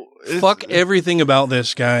 Fuck everything about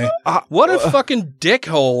this guy. What a fucking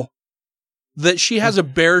dickhole that she has a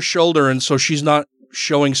bare shoulder and so she's not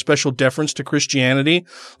showing special deference to Christianity.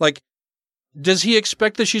 Like, does he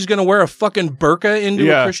expect that she's going to wear a fucking burqa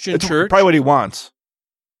into a Christian church? Probably what he wants.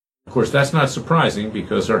 Of course, that's not surprising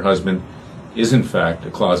because her husband is, in fact,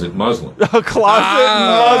 a closet Muslim. A closet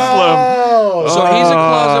Muslim. So he's a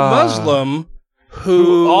closet Muslim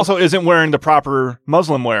who also isn't wearing the proper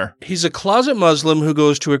Muslim wear. He's a closet Muslim who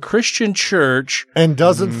goes to a Christian church and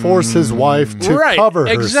doesn't force his wife to cover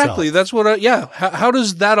herself. Exactly. That's what. How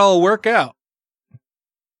does that all work out?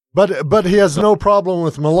 But he has no problem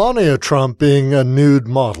with Melania Trump being a nude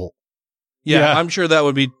model. Yeah, I'm sure that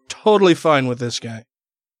would be totally fine with this guy.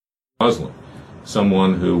 Muslim,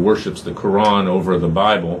 someone who worships the Quran over the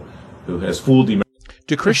Bible, who has fooled him.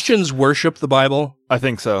 Do Christians worship the Bible? I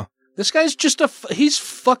think so. This guy's just he's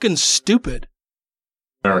fucking stupid.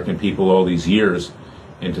 American people all these years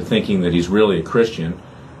into thinking that he's really a Christian,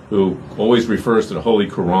 who always refers to the Holy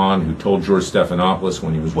Quran, who told George Stephanopoulos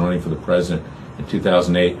when he was running for the president in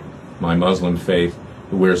 2008, my Muslim faith,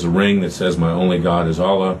 who wears a ring that says my only God is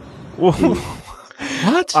Allah. What?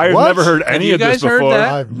 I've never heard any of this before. Heard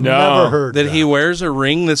that? I've never heard that. He wears a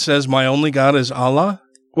ring that says my only God is Allah?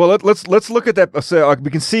 Well, let's look at that. So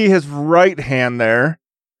we can see his right hand there.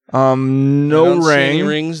 No ring. See any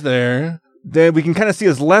rings there. Then we can kind of see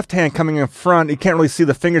his left hand coming in front. You can't really see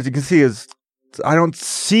the fingers. You can see his I don't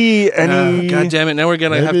see any. God damn it! Now we're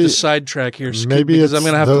gonna have to sidetrack here, Scoop, maybe because I'm it's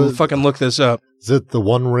gonna have to fucking look this up. Is it the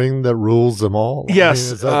One Ring that rules them all?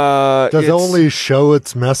 Yes. I mean, does it only show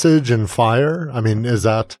its message in fire? I mean, is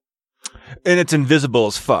that? And it's invisible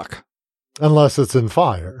as fuck. Unless it's in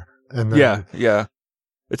fire. And then yeah.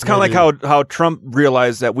 It's kind of like how Trump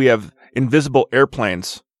realized that we have invisible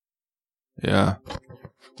airplanes. Yeah.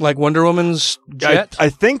 Like Wonder Woman's jet? I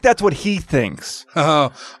think that's what he thinks.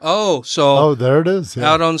 So there it is.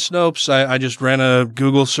 Yeah. Out on Snopes, I just ran a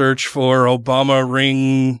Google search for Obama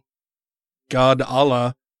ring God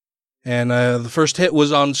Allah, and the first hit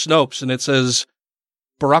was on Snopes, and it says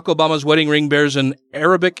Barack Obama's wedding ring bears an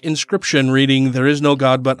Arabic inscription reading "There is no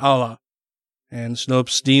God but Allah," and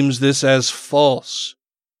Snopes deems this as false.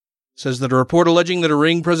 It says that a report alleging that a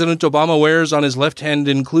ring President Obama wears on his left hand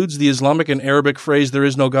includes the Islamic and Arabic phrase "There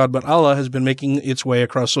is no God but Allah" has been making its way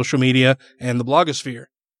across social media and the blogosphere.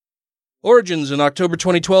 Origins, an October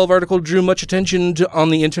 2012 article, drew much attention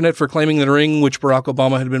on the internet for claiming that a ring which Barack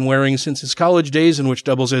Obama had been wearing since his college days and which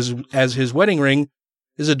doubles as his wedding ring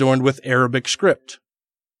is adorned with Arabic script,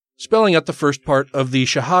 spelling out the first part of the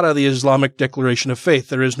Shahada, the Islamic declaration of faith.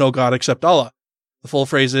 There is no God except Allah. The full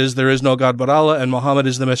phrase is, there is no God but Allah, and Muhammad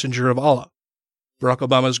is the messenger of Allah. Barack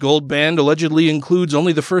Obama's gold band allegedly includes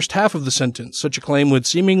only the first half of the sentence. Such a claim would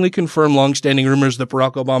seemingly confirm long-standing rumors that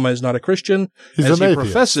Barack Obama is not a Christian, as he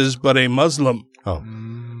professes, but a Muslim.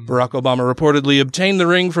 Barack Obama reportedly obtained the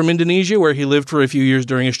ring from Indonesia, where he lived for a few years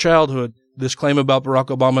during his childhood. This claim about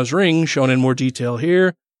Barack Obama's ring, shown in more detail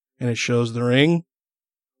here, and it shows the ring,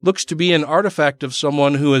 looks to be an artifact of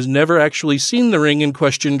someone who has never actually seen the ring in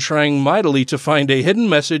question, trying mightily to find a hidden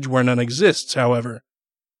message where none exists, however.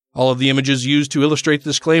 All of the images used to illustrate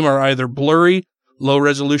this claim are either blurry,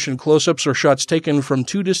 low-resolution close-ups, or shots taken from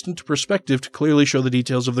too distant a perspective to clearly show the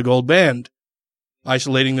details of the gold band.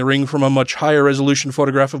 Isolating the ring from a much higher-resolution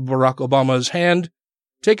photograph of Barack Obama's hand,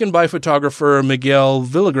 taken by photographer Miguel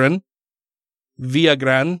Villagrán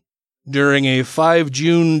during a 5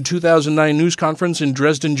 June 2009 news conference in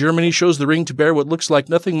Dresden, Germany, shows the ring to bear what looks like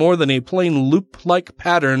nothing more than a plain loop-like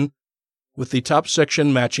pattern, with the top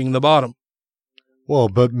section matching the bottom. Well,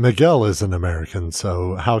 but Miguel is an American,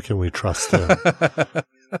 so how can we trust him?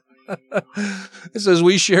 It says,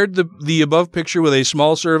 we shared the above picture with a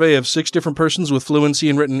small survey of 6 different persons with fluency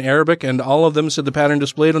in written Arabic, and all of them said the pattern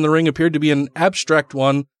displayed on the ring appeared to be an abstract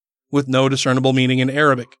one with no discernible meaning in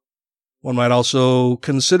Arabic. One might also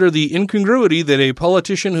consider the incongruity that a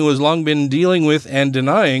politician who has long been dealing with and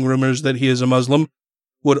denying rumors that he is a Muslim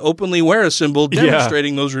would openly wear a symbol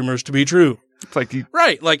demonstrating those rumors to be true. It's like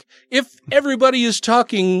right, like if everybody is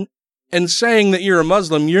talking and saying that you're a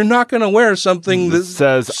Muslim, you're not going to wear something that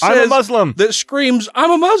says I'm a Muslim, that screams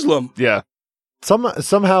I'm a Muslim. Yeah.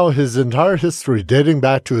 Somehow his entire history dating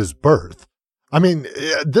back to his birth. I mean,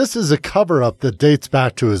 this is a cover-up that dates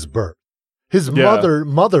back to his birth. His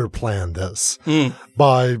mother planned this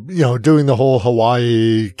by, doing the whole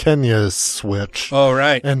Hawaii-Kenya switch. Oh,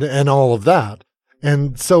 right. And all of that.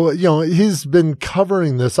 And so, he's been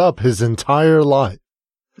covering this up his entire life.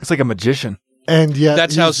 It's like a magician. And yet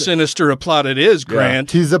that's how sinister a plot it is,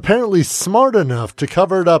 Grant. Yeah. He's apparently smart enough to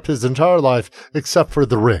cover it up his entire life, except for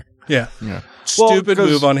the ring. Yeah. Stupid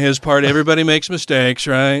move on his part. Everybody makes mistakes,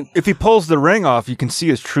 right? If he pulls the ring off, you can see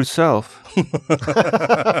his true self.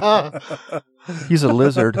 He's a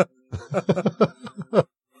lizard.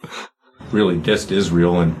 Really dissed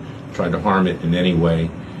Israel and tried to harm it in any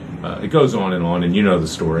way. It goes on, and you know the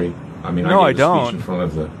story. I mean, I gave a speech in front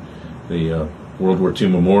of the World War II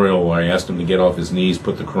memorial where I asked him to get off his knees,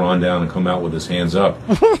 put the Quran down, and come out with his hands up.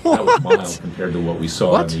 That was mild compared to what we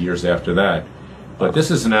saw in the years after that. But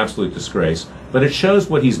this is an absolute disgrace. But it shows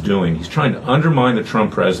what he's doing. He's trying to undermine the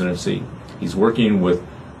Trump presidency. He's working with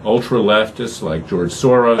ultra-leftists like George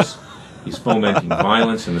Soros. He's fomenting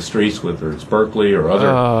violence in the streets, whether it's Berkeley or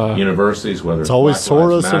other universities, whether it's always Black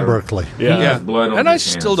Lives Soros Matter. and Berkeley. He has blood on and I his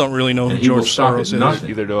still hands. don't really know who And he will George stop Soros at nothing is.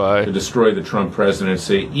 Neither do I. To destroy the Trump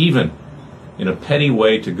presidency, even in a petty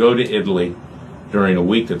way to go to Italy during a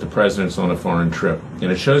week that the president's on a foreign trip.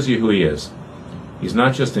 And it shows you who he is. He's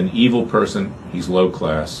not just an evil person, he's low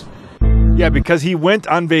class. Yeah, because he went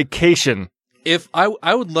on vacation. If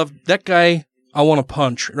I would love that guy, I want to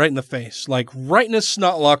punch right in the face. Like right in his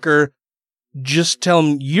snot locker. Just tell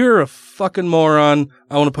him, you're a fucking moron.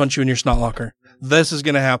 I want to punch you in your snot locker. This is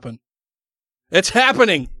going to happen. It's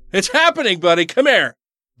happening. It's happening, buddy. Come here.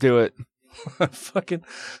 Do it. Fucking.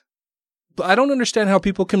 But I don't understand how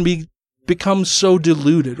people can become so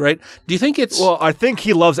deluded, right? Do you think it's... Well, I think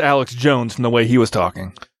he loves Alex Jones from the way he was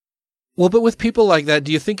talking. Well, but with people like that,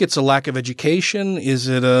 do you think it's a lack of education? Is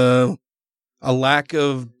it a a lack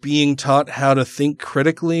of being taught how to think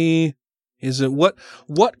critically? Is it what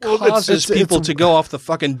causes people to go off the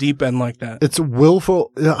fucking deep end like that? It's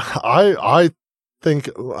willful. I think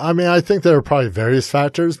there are probably various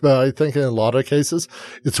factors, but I think in a lot of cases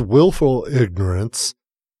it's willful ignorance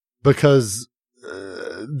because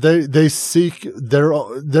they seek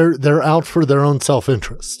they're out for their own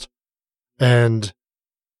self-interest. And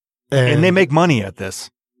they make money at this.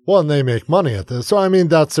 Well, and they make money at this. So, I mean,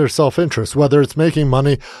 that's their self-interest. Whether it's making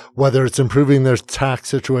money, whether it's improving their tax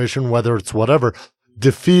situation, whether it's whatever,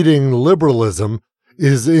 defeating liberalism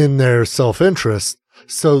is in their self-interest.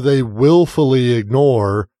 So they willfully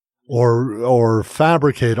ignore or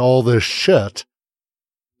fabricate all this shit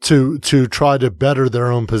to try to better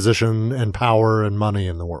their own position and power and money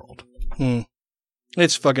in the world.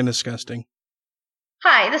 It's fucking disgusting.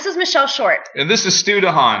 Hi, this is Michelle Short. And this is Stu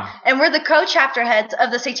DeHaan. And we're the co-chapter heads of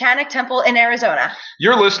the Satanic Temple in Arizona.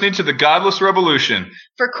 You're listening to The Godless Revolution.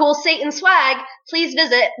 For cool Satan swag, please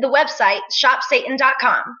visit the website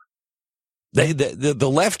shopsatan.com. The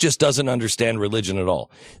left just doesn't understand religion at all.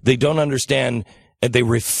 They don't understand, they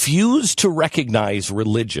refuse to recognize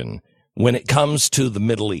religion when it comes to the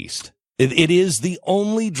Middle East. It is the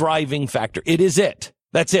only driving factor. It is it.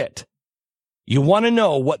 That's it. You want to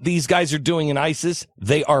know what these guys are doing in ISIS?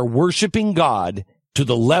 They are worshiping God to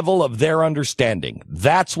the level of their understanding.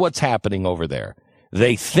 That's what's happening over there.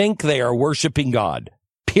 They think they are worshiping God,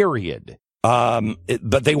 period.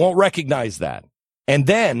 But they won't recognize that. And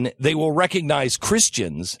then they will recognize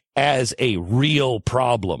Christians as a real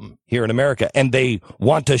problem here in America. And they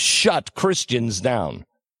want to shut Christians down.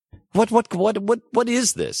 What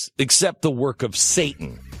is this except the work of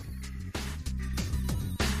Satan?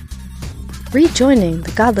 Rejoining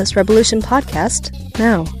the Godless Revolution podcast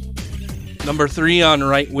now. Number 3 on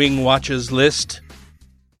Right Wing Watch's list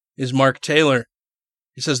is Mark Taylor.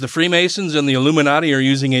 He says the Freemasons and the Illuminati are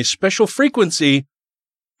using a special frequency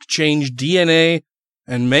to change DNA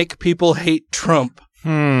and make people hate Trump.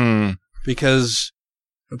 Because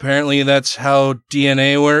apparently that's how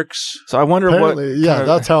DNA works. So I wonder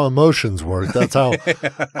that's how emotions work. That's how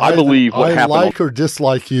I believe what happened. I like or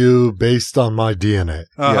dislike you based on my DNA.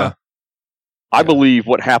 Yeah. I believe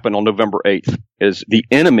what happened on November 8th is the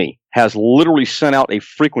enemy has literally sent out a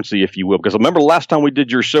frequency, if you will. Because remember last time we did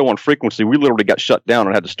your show on frequency, we literally got shut down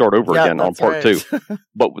and had to start over again on part 2.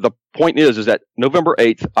 But the point is that November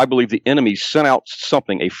 8th, I believe the enemy sent out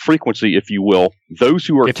something, a frequency, if you will. Those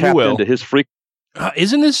who are tapped into his frequency.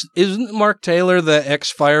 Isn't Mark Taylor the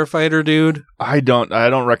ex-firefighter dude? I don't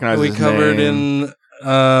recognize his name. We covered in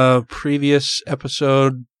a previous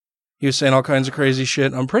episode. He was saying all kinds of crazy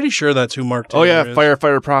shit. I'm pretty sure that's who Mark Taylor is.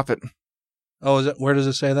 Firefighter Prophet. Oh, is it? Where does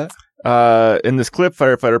it say that? In this clip,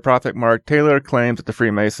 Firefighter Prophet Mark Taylor claims that the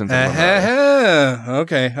Freemasons...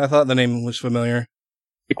 Okay, I thought the name was familiar.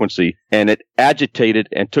 Frequency, and it agitated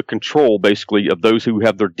and took control, basically, of those who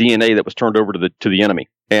have their DNA that was turned over to the enemy.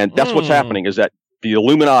 And that's what's happening, is that the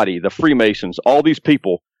Illuminati, the Freemasons, all these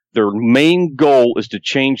people, their main goal is to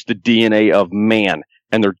change the DNA of man.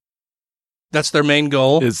 And that's their main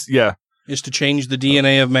goal? Is to change the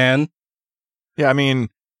DNA of man? Yeah, I mean,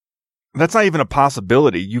 that's not even a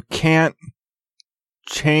possibility. You can't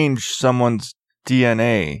change someone's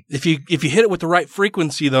DNA. If you hit it with the right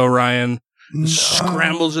frequency, though, Ryan,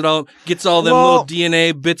 scrambles it all, gets all them little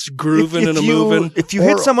DNA bits grooving and moving. If you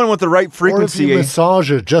hit someone with the right frequency, or if you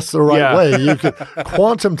massage it just the right way, you could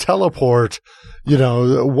quantum teleport,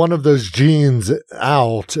 one of those genes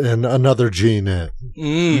out and another gene in.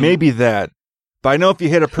 Maybe that. But I know if you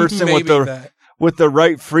hit a person with the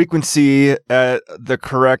right frequency at the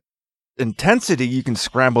correct intensity, you can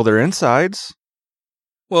scramble their insides.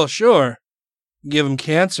 Well, sure. Give them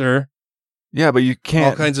cancer. Yeah, but you can't...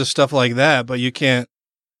 all kinds of stuff like that, but you can't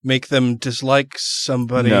make them dislike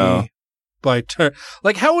somebody by turn.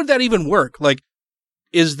 Like, how would that even work? Like,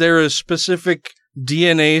 is there a specific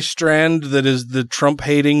DNA strand that is the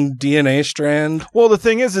Trump-hating DNA strand? Well, the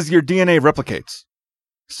thing is your DNA replicates.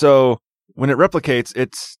 So when it replicates,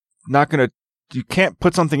 it's not going to... You can't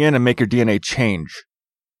put something in and make your DNA change.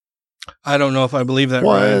 I don't know if I believe that.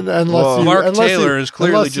 Mark Taylor is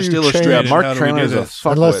clearly just illustrated. Mark Taylor is a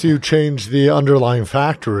fuckwit. Unless you change the underlying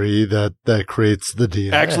factory that creates the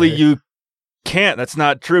DNA. Actually, you can't. That's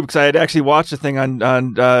not true, because I had actually watched a thing on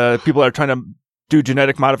people that are trying to do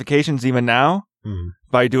genetic modifications even now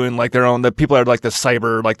by doing like their own. The people are like the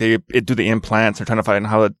cyber, like they do the implants. They're trying to find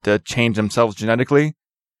how to change themselves genetically.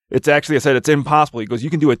 It's actually, I said, it's impossible. He goes, you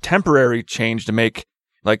can do a temporary change to make,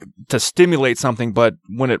 like, to stimulate something, but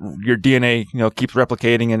when your DNA, keeps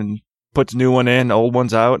replicating and puts new one in, old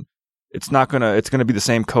one's out, it's gonna be the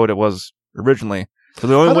same code it was originally. So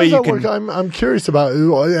the only way you can. Work? I'm curious about,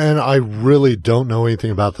 and I really don't know anything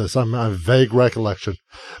about this. I have vague recollection,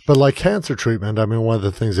 but like cancer treatment, I mean, one of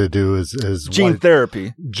the things they do is gene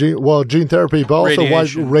therapy. Gene therapy, but also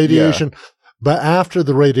radiation. Yeah. But after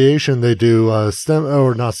the radiation, they do not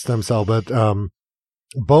stem cell, but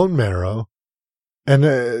bone marrow. And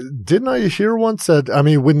didn't I hear once that, I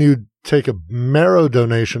mean, when you take a marrow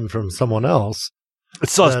donation from someone else, it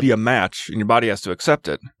still has to be a match, and your body has to accept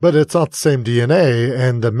it. But it's not the same DNA,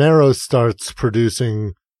 and the marrow starts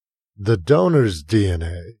producing the donor's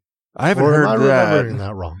DNA. I haven't heard am I that. remembering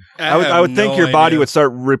that wrong? I would think your body would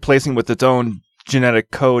start replacing with its own genetic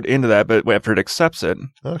code into that, but after it accepts it.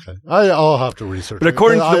 Okay. I'll have to research but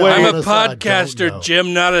according to the way I'm a podcaster,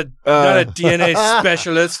 Jim, not a DNA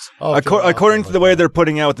specialist. According to the way they're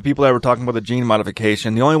putting out with the people that were talking about the gene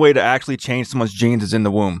modification, the only way to actually change someone's genes is in the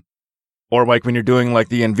womb. Or like when you're doing like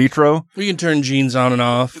the in vitro. You can turn genes on and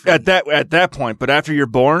off. At that point, but after you're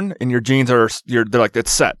born and your genes they're like,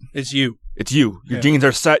 it's set. It's you. It's you. Your genes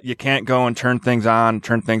are set. You can't go and turn things on,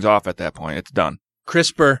 turn things off at that point. It's done.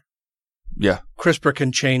 CRISPR. Yeah. CRISPR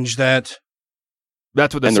can change that.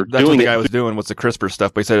 That's what the guy was doing was the CRISPR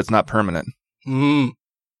stuff, but he said it's not permanent.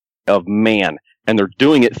 Of man. And they're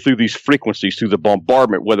doing it through these frequencies, through the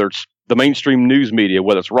bombardment, whether it's the mainstream news media,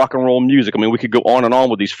 whether it's rock and roll music. I mean, we could go on and on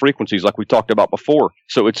with these frequencies like we talked about before.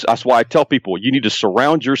 So that's why I tell people you need to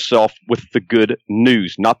surround yourself with the good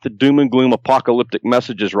news, not the doom and gloom apocalyptic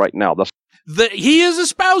messages right now. He is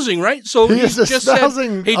espousing, right? So he just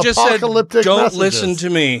said, don't listen to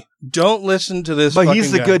me. Don't listen to this. But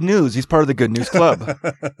he's the good news. He's part of the good news club.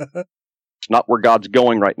 It's not where God's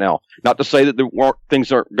going right now. Not to say that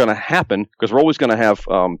things aren't going to happen, because we're always going to have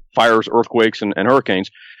fires, earthquakes, and hurricanes.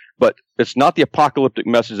 But it's not the apocalyptic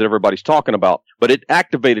message that everybody's talking about. But it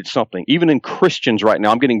activated something. Even in Christians right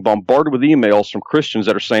now, I'm getting bombarded with emails from Christians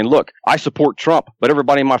that are saying, look, I support Trump, but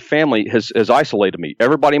everybody in my family has isolated me.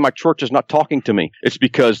 Everybody in my church is not talking to me. It's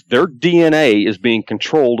because their DNA is being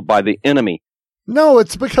controlled by the enemy. No,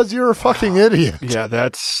 it's because you're a fucking idiot. Yeah,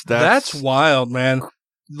 that's wild, man.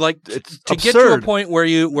 Like it's to get to a point where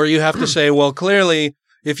you have to say, well, clearly,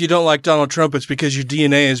 if you don't like Donald Trump, it's because your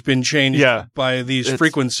DNA has been changed by these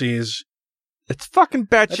frequencies. It's fucking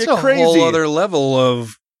batshit crazy. That's a whole other level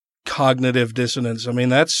of cognitive dissonance. I mean,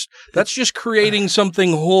 that's just creating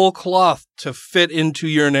something whole cloth to fit into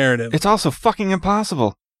your narrative. It's also fucking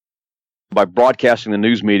impossible. By broadcasting the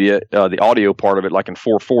news media, the audio part of it, like in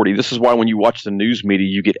 440, this is why when you watch the news media,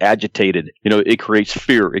 you get agitated. You know, it creates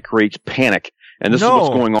fear. It creates panic. And this is what's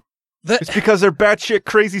going on. It's because they're batshit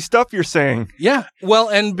crazy stuff you're saying. Yeah. Well,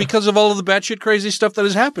 and because of all of the batshit crazy stuff that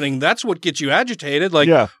is happening, that's what gets you agitated. Like,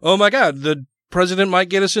 oh my God, the president might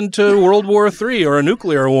get us into World War III or a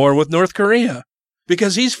nuclear war with North Korea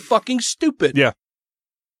because he's fucking stupid. Yeah.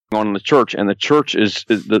 On in the church, and the church is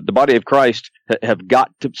the body of Christ have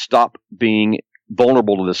got to stop being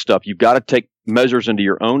vulnerable to this stuff. You've got to take measures into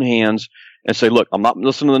your own hands and say, look, I'm not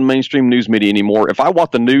listening to the mainstream news media anymore. If I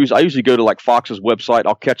want the news, I usually go to like Fox's website.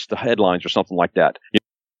 I'll catch the headlines or something like that.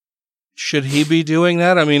 Should he be doing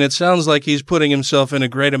that? I mean, it sounds like he's putting himself in a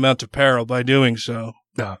great amount of peril by doing so.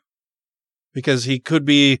 Yeah. Because he could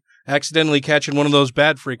be accidentally catching one of those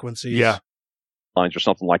bad frequencies. Yeah. Or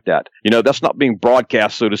something like that. You know, that's not being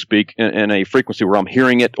broadcast, so to speak, in a frequency where I'm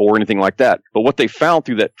hearing it or anything like that. But what they found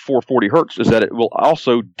through that 440 hertz is that it will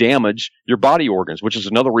also damage your body organs, which is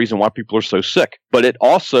another reason why people are so sick. But it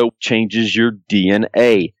also changes your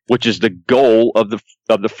DNA, which is the goal of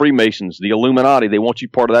the Freemasons, the Illuminati. They want you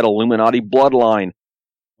part of that Illuminati bloodline.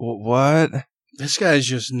 What? This guy's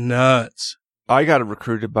just nuts. I got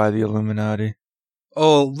recruited by the Illuminati.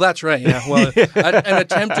 Oh, that's right. Yeah. Well, an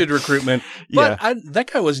attempted recruitment. But that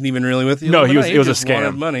guy wasn't even really with you. No, it was a scam.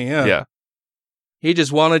 Wanted money. Yeah. Yeah. He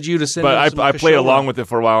just wanted you to send. But I played along with it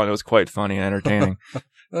for a while, and it was quite funny and entertaining.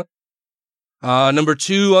 Number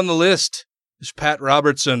 2 on the list is Pat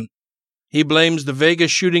Robertson. He blames the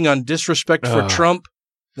Vegas shooting on disrespect for Trump,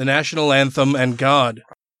 the national anthem, and God.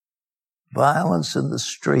 Violence in the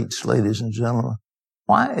streets, ladies and gentlemen.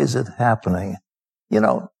 Why is it happening? You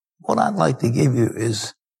know, what I'd like to give you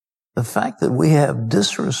is the fact that we have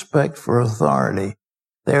disrespect for authority.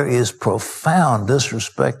 There is profound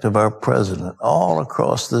disrespect of our president all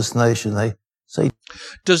across this nation. They say,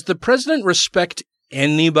 does the president respect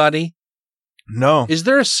anybody? No. Is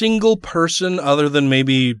there a single person other than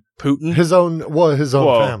maybe Putin? His own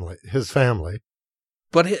family. His family.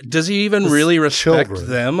 But does he even really respect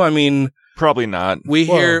them? I mean, probably not. We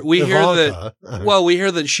hear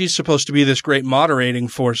that she's supposed to be this great moderating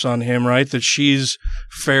force on him, right? That she's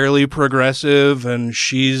fairly progressive and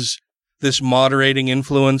she's this moderating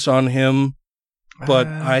influence on him. but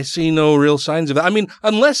I see no real signs of that. I mean,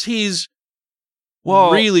 unless he's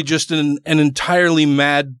really just an entirely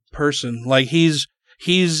mad person. Like he's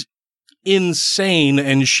insane,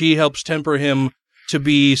 and she helps temper him to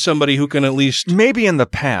be somebody who can at least maybe in the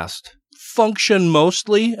past function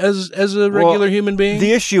mostly as a regular human being.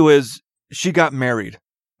 The issue is she got married.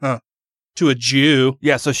 To a Jew.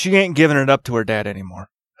 Yeah, so she ain't giving it up to her dad anymore.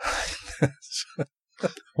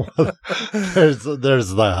 There's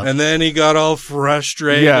that. And then he got all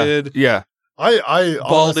frustrated. Yeah. I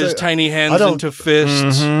balled his tiny hands into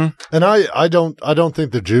fists. Mm-hmm. And I don't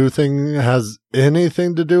think the Jew thing has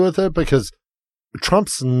anything to do with it, because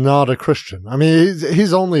Trump's not a Christian. I mean,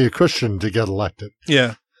 he's only a Christian to get elected.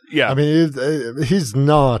 Yeah. I mean, he's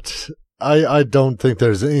not. I don't think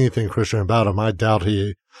there's anything Christian about him. I doubt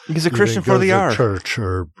he's a Christian for the art. Church,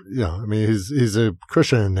 or I mean, he's a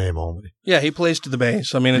Christian in name only. Yeah, he plays to the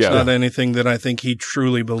base. I mean, it's not anything that I think he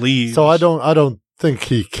truly believes. So I don't think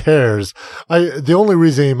he cares. The only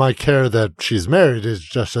reason he might care that she's married is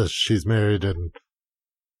just as she's married, and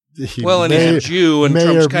he's a Jew, and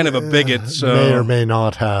Trump's kind of a bigot, so may or may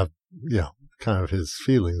not have kind of his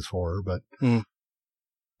feelings for her, but.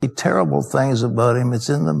 Terrible things about him. It's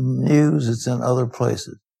in the news. It's in other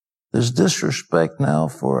places. There's disrespect now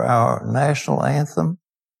for our national anthem,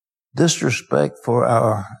 disrespect for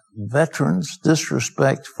our veterans,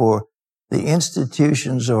 disrespect for the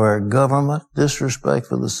institutions of our government, disrespect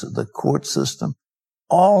for the court system,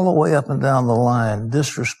 all the way up and down the line,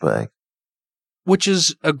 disrespect. Which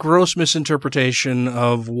is a gross misinterpretation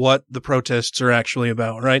of what the protests are actually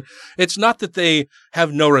about, right? It's not that they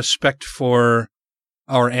have no respect for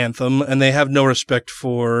our anthem, and they have no respect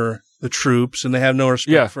for the troops, and they have no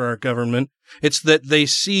respect for our government. It's that they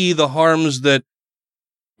see the harms that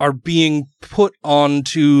are being put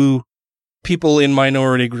onto people in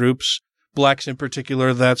minority groups, blacks in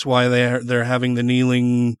particular. That's why they're having the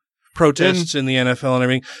kneeling protests in the NFL and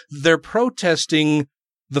everything. They're protesting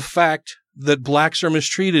the fact that blacks are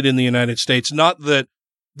mistreated in the United States, not that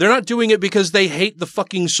they're not doing it because they hate the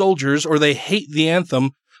fucking soldiers or they hate the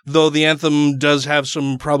anthem. Though the anthem does have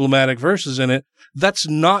some problematic verses in it, that's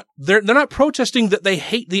not, they're not protesting that they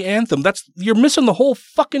hate the anthem. You're missing the whole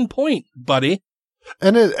fucking point, buddy.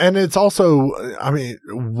 And it's also, I mean,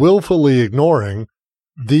 willfully ignoring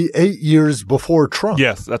the 8 years before Trump.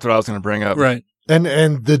 Yes, that's what I was going to bring up. Right.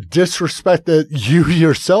 And the disrespect that you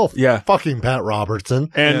yourself, fucking Pat Robertson,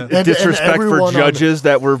 and disrespect for judges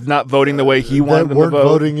that were not voting the way he wanted them to vote.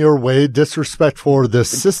 Voting your way, disrespect for the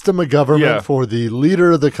system of government, for the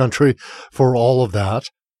leader of the country, for all of that.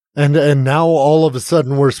 And now all of a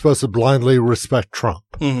sudden we're supposed to blindly respect Trump.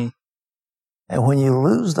 Mm-hmm. And when you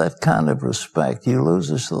lose that kind of respect, you lose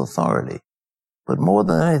this authority. But more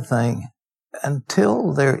than anything,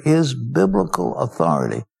 until there is biblical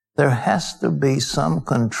authority, there has to be some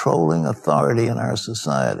controlling authority in our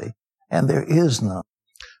society, and there is none.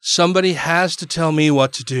 Somebody has to tell me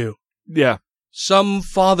what to do. Yeah. Some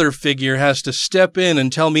father figure has to step in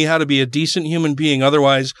and tell me how to be a decent human being.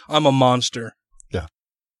 Otherwise, I'm a monster. Yeah.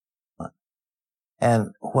 And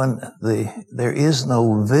when there is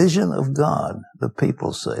no vision of God, the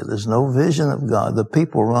people say, there's no vision of God, the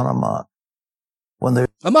people run amok. When they're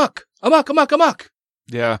amok.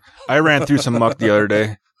 Yeah. I ran through some muck the other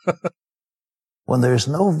day. When there's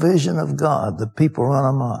no vision of God, the people run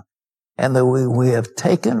amok. And that we have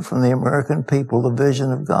taken from the American people the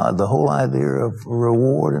vision of God, the whole idea of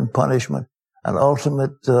reward and punishment, an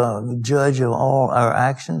ultimate judge of all our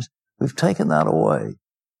actions. We've taken that away.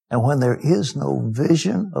 And when there is no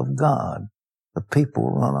vision of God, the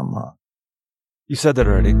people run amok. You said that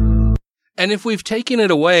already. And if we've taken it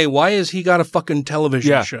away, why has he got a fucking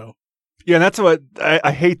television show? Yeah, and that's what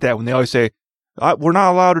I hate that when they always say, we're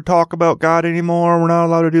not allowed to talk about God anymore. We're not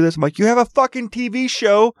allowed to do this. I'm like, you have a fucking TV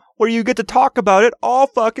show where you get to talk about it all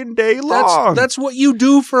fucking day long. That's what you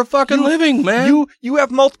do for a fucking living, man. You have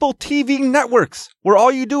multiple TV networks where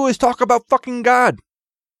all you do is talk about fucking God.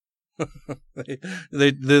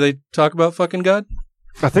 They talk about fucking God?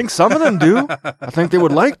 I think some of them do. I think they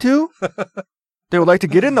would like to. They would like to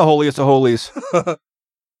get in the holiest of holies.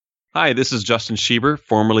 Hi, this is Justin Schieber,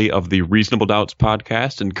 formerly of the Reasonable Doubts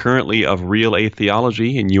podcast and currently of Real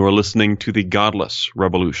Atheology, and you are listening to the Godless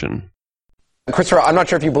Revolution. Christopher, I'm not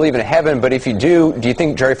sure if you believe in heaven, but if you do you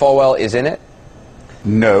think Jerry Falwell is in it?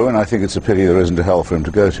 No, and I think it's a pity there isn't a hell for him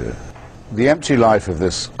to go to. The empty life of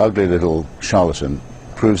this ugly little charlatan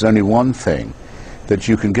proves only one thing, that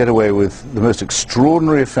you can get away with the most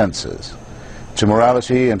extraordinary offenses to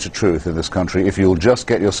morality and to truth in this country if you'll just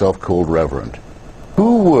get yourself called reverend.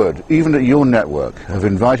 Who would, even at your network, have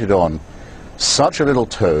invited on such a little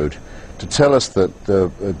toad to tell us that the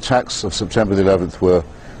attacks of September the 11th were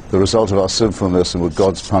the result of our sinfulness and were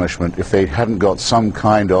God's punishment if they hadn't got some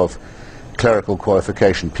kind of clerical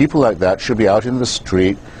qualification. People like that should be out in the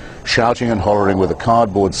street shouting and hollering with a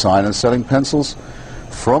cardboard sign and selling pencils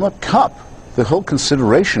from a cup. The whole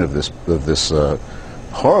consideration of this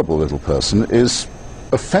horrible little person is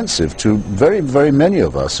offensive to very, very many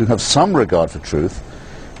of us who have some regard for truth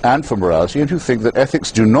and for morality and who think that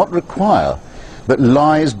ethics do not require that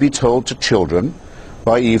lies be told to children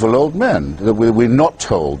by evil old men. That we're not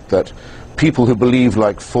told that people who believe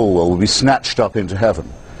like Falwell will be snatched up into heaven,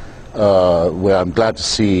 where I'm glad to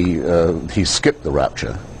see he skipped the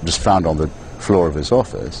rapture, just found on the floor of his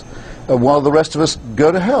office, while the rest of us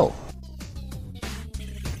go to hell.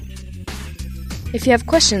 If you have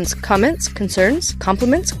questions, comments, concerns,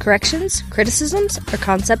 compliments, corrections, criticisms, or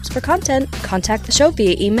concepts for content, contact the show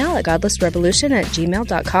via email at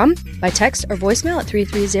godlessrevolution@gmail.com, by text or voicemail at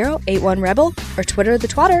 330-81-REBEL, or Twitter the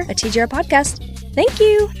twatter at TGR Podcast. Thank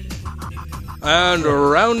you! And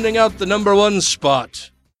rounding out the number one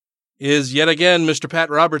spot is yet again Mr. Pat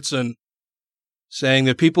Robertson, saying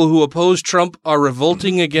that people who oppose Trump are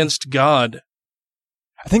revolting against God.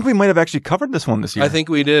 I think we might have actually covered this one this year. I think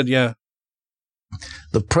we did, yeah.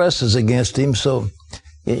 The press is against him. So,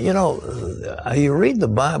 you know, you read the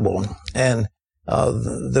Bible, and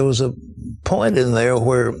there was a point in there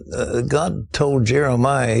where God told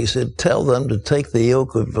Jeremiah, he said, tell them to take the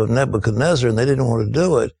yoke of Nebuchadnezzar, and they didn't want to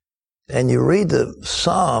do it. And you read the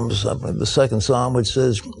Psalms, the second Psalm, which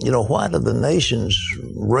says, you know, why do the nations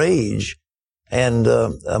rage and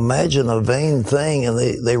imagine a vain thing, and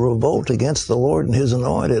they revolt against the Lord and his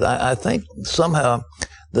anointed? I think somehow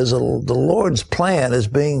the Lord's plan is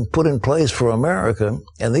being put in place for America,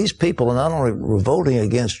 and these people are not only revolting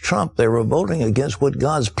against Trump, they're revolting against what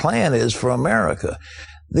God's plan is for America.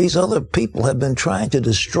 These other people have been trying to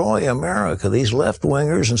destroy America. These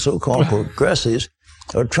left-wingers and so-called progressives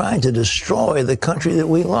are trying to destroy the country that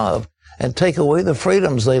we love and take away the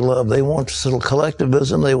freedoms they love. They want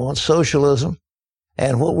collectivism, they want socialism,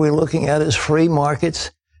 and what we're looking at is free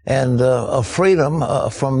markets and a freedom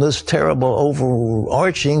from this terrible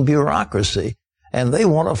overarching bureaucracy. And they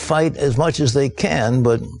want to fight as much as they can,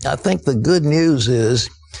 but I think the good news is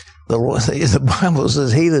the Bible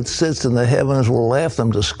says, he that sits in the heavens will laugh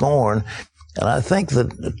them to scorn. And I think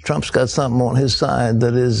that Trump's got something on his side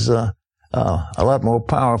that is a lot more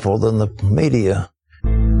powerful than the media.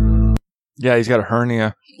 Yeah, he's got a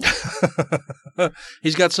hernia.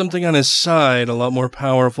 He's got something on his side a lot more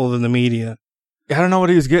powerful than the media. I don't know what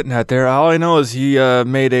he was getting at there. All I know is he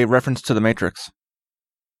made a reference to the Matrix.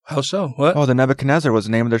 How so? What? Oh, the Nebuchadnezzar was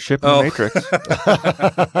the name of their ship in the Matrix.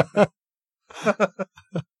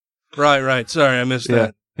 Right. Sorry, I missed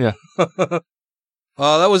that. Yeah.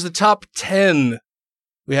 That was the top 10.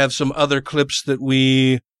 We have some other clips that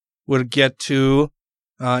we would get to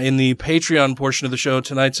in the Patreon portion of the show.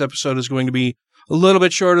 Tonight's episode is going to be a little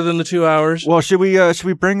bit shorter than the 2 hours. Well, should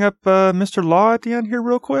we bring up Mr. Law at the end here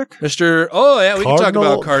real quick? We can talk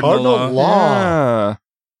about Cardinal Law.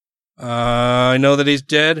 I know that he's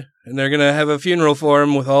dead, and they're going to have a funeral for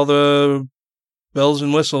him with all the bells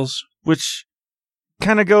and whistles. Which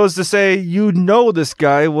kind of goes to say, this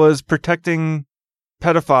guy was protecting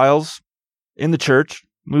pedophiles in the church,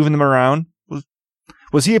 moving them around.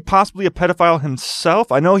 Was he possibly a pedophile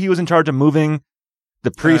himself? I know he was in charge of moving the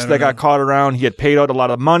priest that got caught around. He had paid out a lot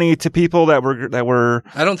of money to people that were.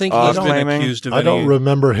 I don't think he's been accused of. I don't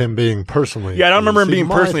remember him being personally. Yeah, I don't remember him being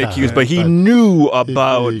personally accused, but he knew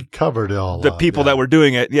about he covered it all the people that were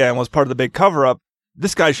doing it. Yeah, and was part of the big cover up.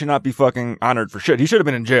 This guy should not be fucking honored for shit. He should have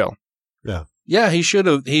been in jail. Yeah. Yeah, he should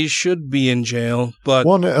have. He should be in jail. But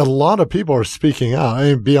a lot of people are speaking out.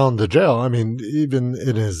 I mean, beyond the jail. I mean, even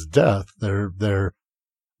in his death, there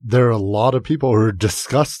are a lot of people who are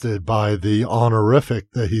disgusted by the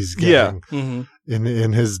honorific that he's getting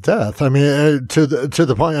in his death. I mean, to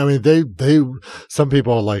the point. I mean, some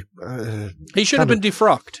people are like, he should have been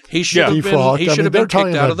defrocked. He should have been. He should have been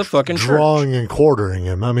kicked out of the fucking church. Drawing and quartering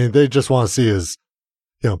him. I mean, they just want to see his,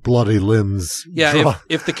 bloody limbs. Yeah,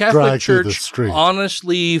 if the Catholic Church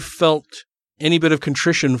honestly felt any bit of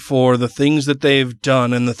contrition for the things that they've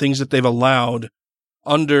done and the things that they've allowed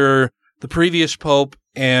under the previous pope,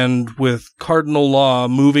 and with Cardinal Law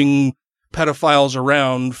moving pedophiles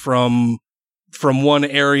around from one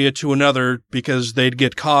area to another because they'd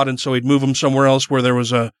get caught, and so he'd move them somewhere else where there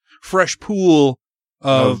was a fresh pool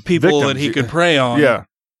of people that he could prey on. Yeah.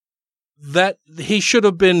 That he should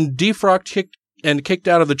have been defrocked, kicked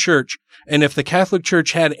out of the church. And if the Catholic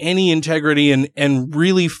Church had any integrity and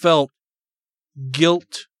really felt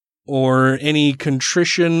guilt or any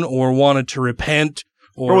contrition or wanted to repent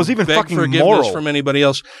or was even beg fucking forgiveness moral from anybody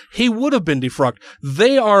else, he would have been defrocked.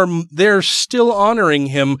 They're still honoring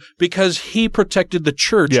him because he protected the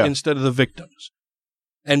church instead of the victims.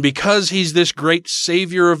 And because he's this great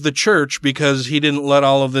savior of the church, because he didn't let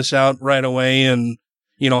all of this out right away and,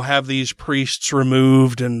 have these priests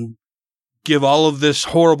removed and give all of this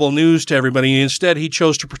horrible news to everybody. Instead, he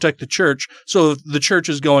chose to protect the church. So the church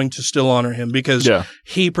is going to still honor him because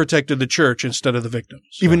he protected the church instead of the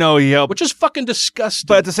victims. Even though he helped. Which is fucking disgusting.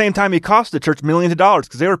 But at the same time, he cost the church millions of dollars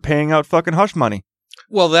because they were paying out fucking hush money.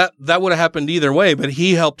 Well, that would have happened either way, but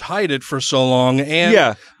he helped hide it for so long.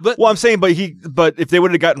 And but I'm saying, but if they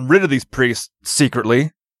would have gotten rid of these priests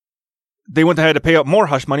secretly, they wouldn't have had to pay out more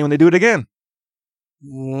hush money when they do it again.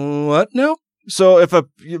 What? No. So if a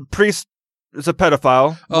priest is a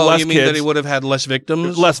pedophile, you mean that he would have had less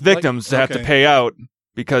victims? Less victims to have to pay out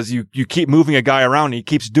because you keep moving a guy around and he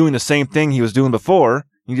keeps doing the same thing he was doing before.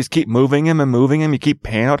 You just keep moving him and moving him. You keep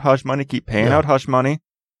paying out hush money, out hush money.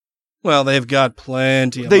 Well, they've got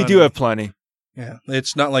plenty of They money. do have plenty. Yeah.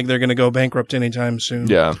 It's not like they're going to go bankrupt anytime soon.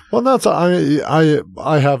 Yeah. Well, that's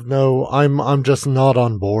I have no. I'm just not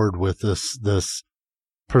on board with this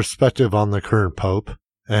perspective on the current pope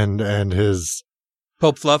and his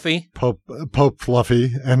Pope Fluffy. Pope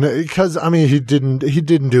Fluffy, and because he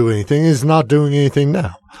didn't do anything. He's not doing anything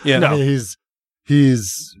now. Yeah. No.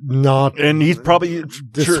 He's not, and he's probably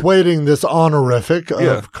dissuading this honorific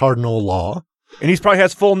of cardinal law. And he probably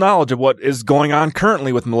has full knowledge of what is going on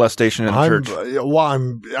currently with molestation in the church.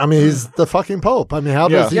 He's the fucking Pope. How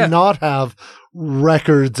does he not have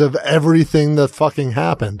records of everything that fucking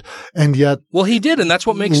happened? And yet, well, he did, and that's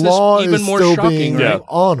what makes this even more shocking. Right?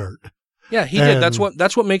 Honored. Yeah, he did. That's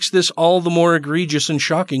what makes this all the more egregious and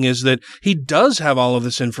shocking is that he does have all of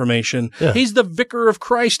this information. Yeah. He's the vicar of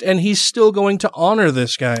Christ, and he's still going to honor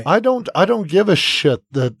this guy. I don't give a shit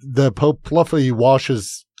that the Pope Fluffy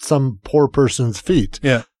washes some poor person's feet.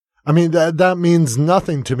 Yeah. That means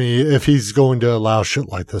nothing to me if he's going to allow shit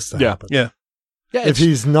like this to happen. Yeah. Yeah. If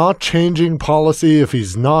he's not changing policy, if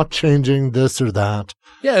he's not changing this or that.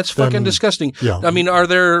 Yeah, it's fucking disgusting. Yeah. Are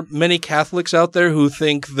there many Catholics out there who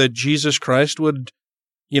think that Jesus Christ would,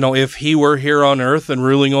 if he were here on earth and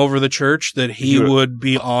ruling over the church, that he would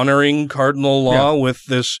be honoring cardinal law with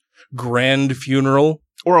this grand funeral?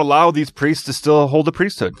 Or allow these priests to still hold the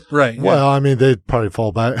priesthood. Right. Well, they'd probably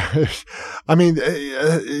fall back.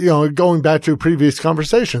 Going back to previous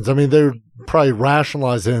conversations, they'd probably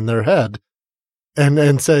rationalize it in their head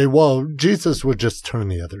and say, well, Jesus would just turn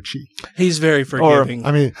the other cheek. He's very forgiving.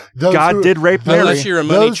 God did rape Mary. Unless you're a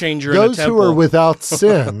money changer in a temple. Those who are without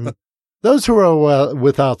sin,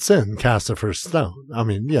 without sin cast the first stone.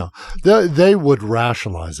 They would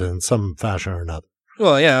rationalize it in some fashion or another.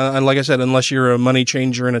 Well, yeah, and like I said, unless you're a money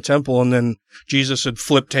changer in a temple and then Jesus would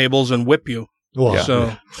flip tables and whip you.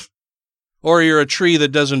 Well, Or you're a tree that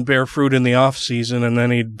doesn't bear fruit in the off season and then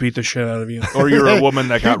he'd beat the shit out of you. Or you're a woman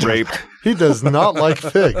that got raped. He does not like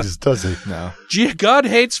figs, does he? No. God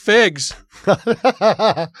hates figs. Is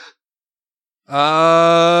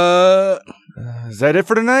that it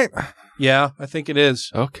for tonight? Yeah, I think it is.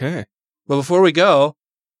 Okay. But before we go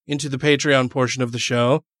into the Patreon portion of the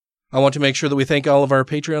show, I want to make sure that we thank all of our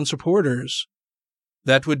Patreon supporters.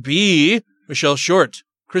 That would be Michelle Short,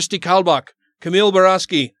 Christy Kalbach, Camille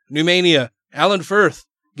Baraski, Numania, Alan Firth,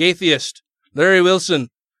 Gaytheist, Larry Wilson,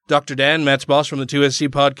 Dr. Dan, Matt's boss from the 2SC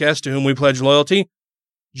podcast, to whom we pledge loyalty,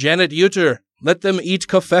 Janet Uter, Let Them Eat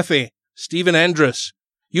Kofefe, Stephen Andrus,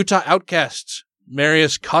 Utah Outcasts,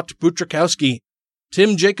 Marius Kott Butrakowski,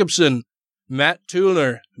 Tim Jacobson, Matt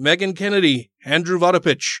Tueller, Megan Kennedy, Andrew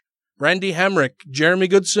Vodopich, Randy Hamrick, Jeremy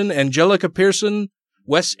Goodson, Angelica Pearson,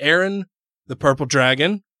 Wes Aaron, The Purple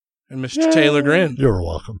Dragon, and Mr. Taylor Grin. You're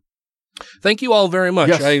welcome. Thank you all very much.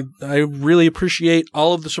 Yes. I really appreciate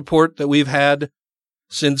all of the support that we've had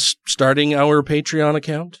since starting our Patreon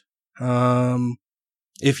account.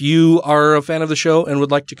 If you are a fan of the show and would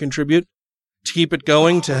like to contribute to keep it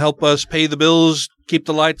going, to help us pay the bills, keep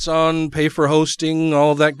the lights on, pay for hosting,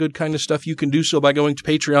 all of that good kind of stuff, you can do so by going to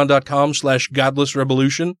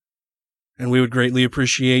patreon.com/godlessrevolution. And we would greatly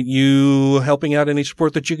appreciate you helping out any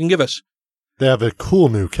support that you can give us. They have a cool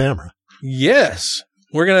new camera. Yes.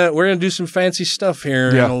 We're gonna do some fancy stuff here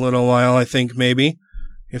in a little while, I think, maybe.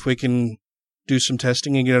 If we can do some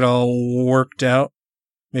testing and get it all worked out.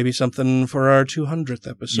 Maybe something for our 200th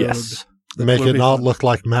episode. Yes. Make it not look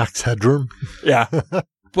like Max Headroom. Yeah.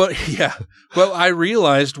 But I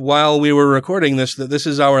realized while we were recording this that this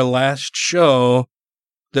is our last show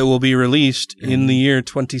that will be released in the year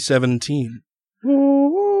 2017.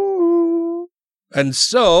 And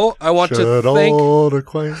so I want to thank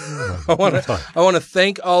I want to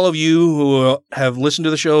thank all of you who have listened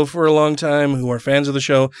to the show for a long time, who are fans of the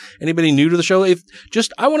show. Anybody new to the show,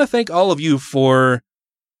 I want to thank all of you for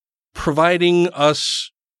providing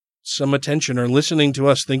us some attention or listening to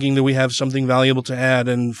us, thinking that we have something valuable to add,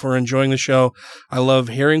 and for enjoying the show. I love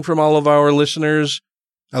hearing from all of our listeners.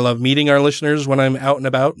 I love meeting our listeners when I'm out and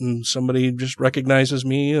about and somebody just recognizes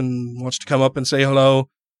me and wants to come up and say hello.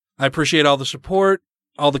 I appreciate all the support,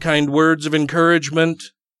 all the kind words of encouragement.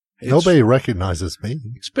 Nobody recognizes me.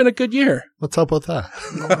 It's been a good year. What's up with that?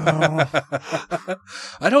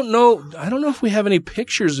 I don't know if we have any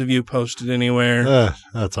pictures of you posted anywhere.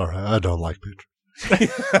 That's all right. I don't like pictures.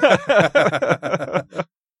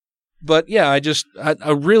 But yeah, I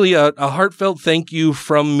really a heartfelt thank you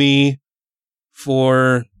from me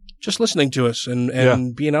for just listening to us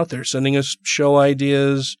and being out there, sending us show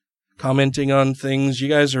ideas, commenting on things. You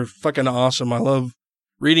guys are fucking awesome. I love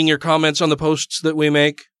reading your comments on the posts that we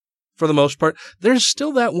make for the most part. There's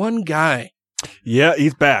still that one guy. Yeah,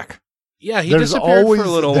 he's back. Yeah, he disappeared for a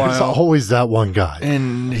little while. There's always that one guy.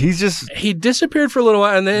 And he disappeared for a little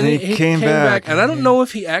while, and then he came back. And I don't know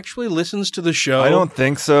if he actually listens to the show. I don't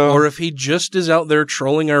think so. Or if he just is out there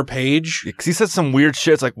trolling our page. Because he said some weird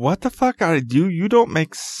shit. It's like, what the fuck? You don't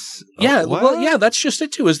make... Yeah, well, yeah, that's just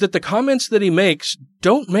it too, is that the comments that he makes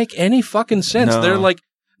don't make any fucking sense. No. They're like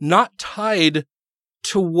not tied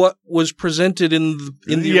to what was presented in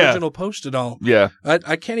the original post at all. Yeah.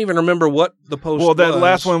 I can't even remember what the post was. Well, that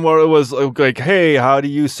last one where it was like, hey, how do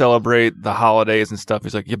you celebrate the holidays and stuff?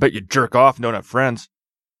 He's like, you bet you jerk off and don't have friends.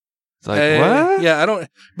 It's like, what? Yeah, I don't...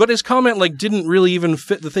 But his comment didn't really even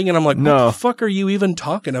fit the thing, and I'm like, what the fuck are you even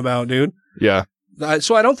talking about, dude? Yeah.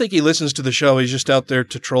 So I don't think he listens to the show. He's just out there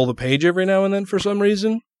to troll the page every now and then for some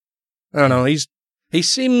reason. I don't know. He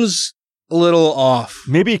seems a little off.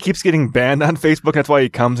 Maybe he keeps getting banned on Facebook. That's why he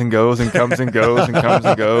comes and goes and comes and goes and comes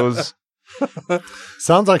and goes.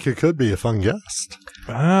 Sounds like it could be a fun guest.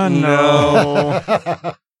 No.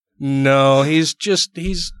 No, he's just a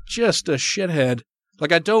shithead.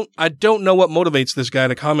 Like I don't know what motivates this guy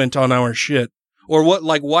to comment on our shit. Or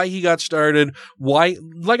why he got started, I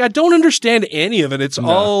don't understand any of it. It's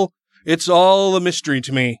all a mystery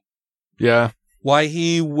to me. Yeah. Why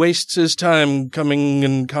he wastes his time coming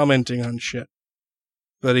and commenting on shit.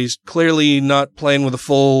 But he's clearly not playing with a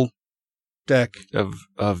full deck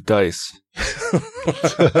of dice.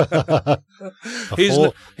 He's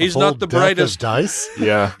not the brightest dice.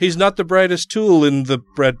 Yeah. He's not the brightest tool in the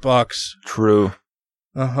bread box. True.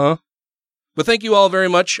 Uh-huh. But thank you all very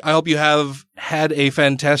much. I hope you have had a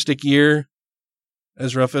fantastic year,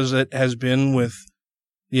 as rough as it has been with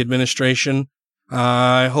the administration.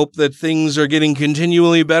 I hope that things are getting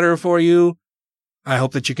continually better for you. I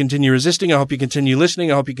hope that you continue resisting. I hope you continue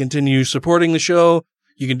listening. I hope you continue supporting the show.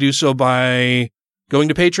 You can do so by going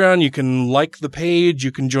to Patreon. You can like the page.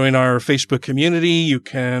 You can join our Facebook community. You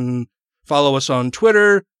can follow us on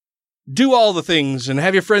Twitter. Do all the things and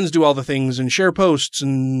have your friends do all the things and share posts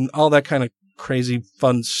and all that kind of crazy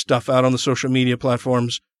fun stuff out on the social media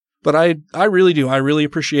platforms. But I really do. I really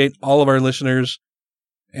appreciate all of our listeners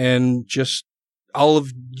and just all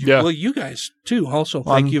of you, well, you guys too. Also,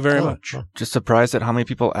 thank you very much. Just surprised at how many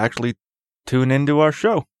people actually tune into our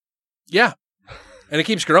show. Yeah. And it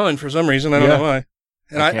keeps growing for some reason. I don't know why.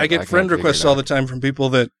 And I get friend requests all the time from people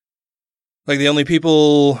that, like, the only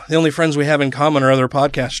friends we have in common are other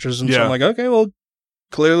podcasters. And so I'm like, okay, well,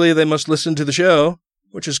 clearly they must listen to the show,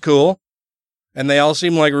 which is cool. And they all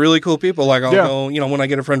seem like really cool people. Like, I'll go, when I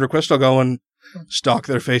get a friend request, I'll go and stalk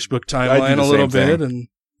their Facebook timeline a little bit and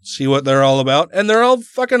see what they're all about. And they're all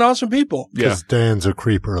fucking awesome people. Because Dan's a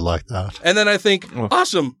creeper like that. And then I think,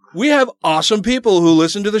 awesome. We have awesome people who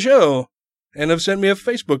listen to the show and have sent me a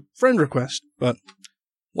Facebook friend request. But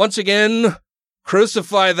once again,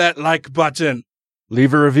 crucify that like button.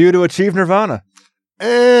 Leave a review to achieve nirvana.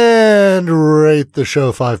 And rate the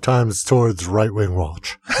show 5 times towards Right Wing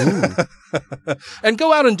Watch. And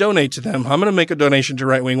go out and donate to them. I'm going to make a donation to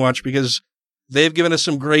Right Wing Watch because they've given us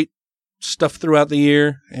some great stuff throughout the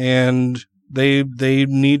year, and they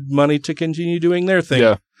need money to continue doing their thing.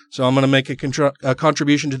 Yeah. So I'm going to make a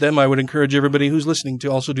contribution to them. I would encourage everybody who's listening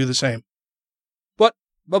to also do the same. But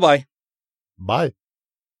bye-bye. Bye.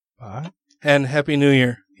 Bye. And Happy New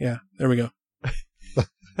Year. Yeah, there we go.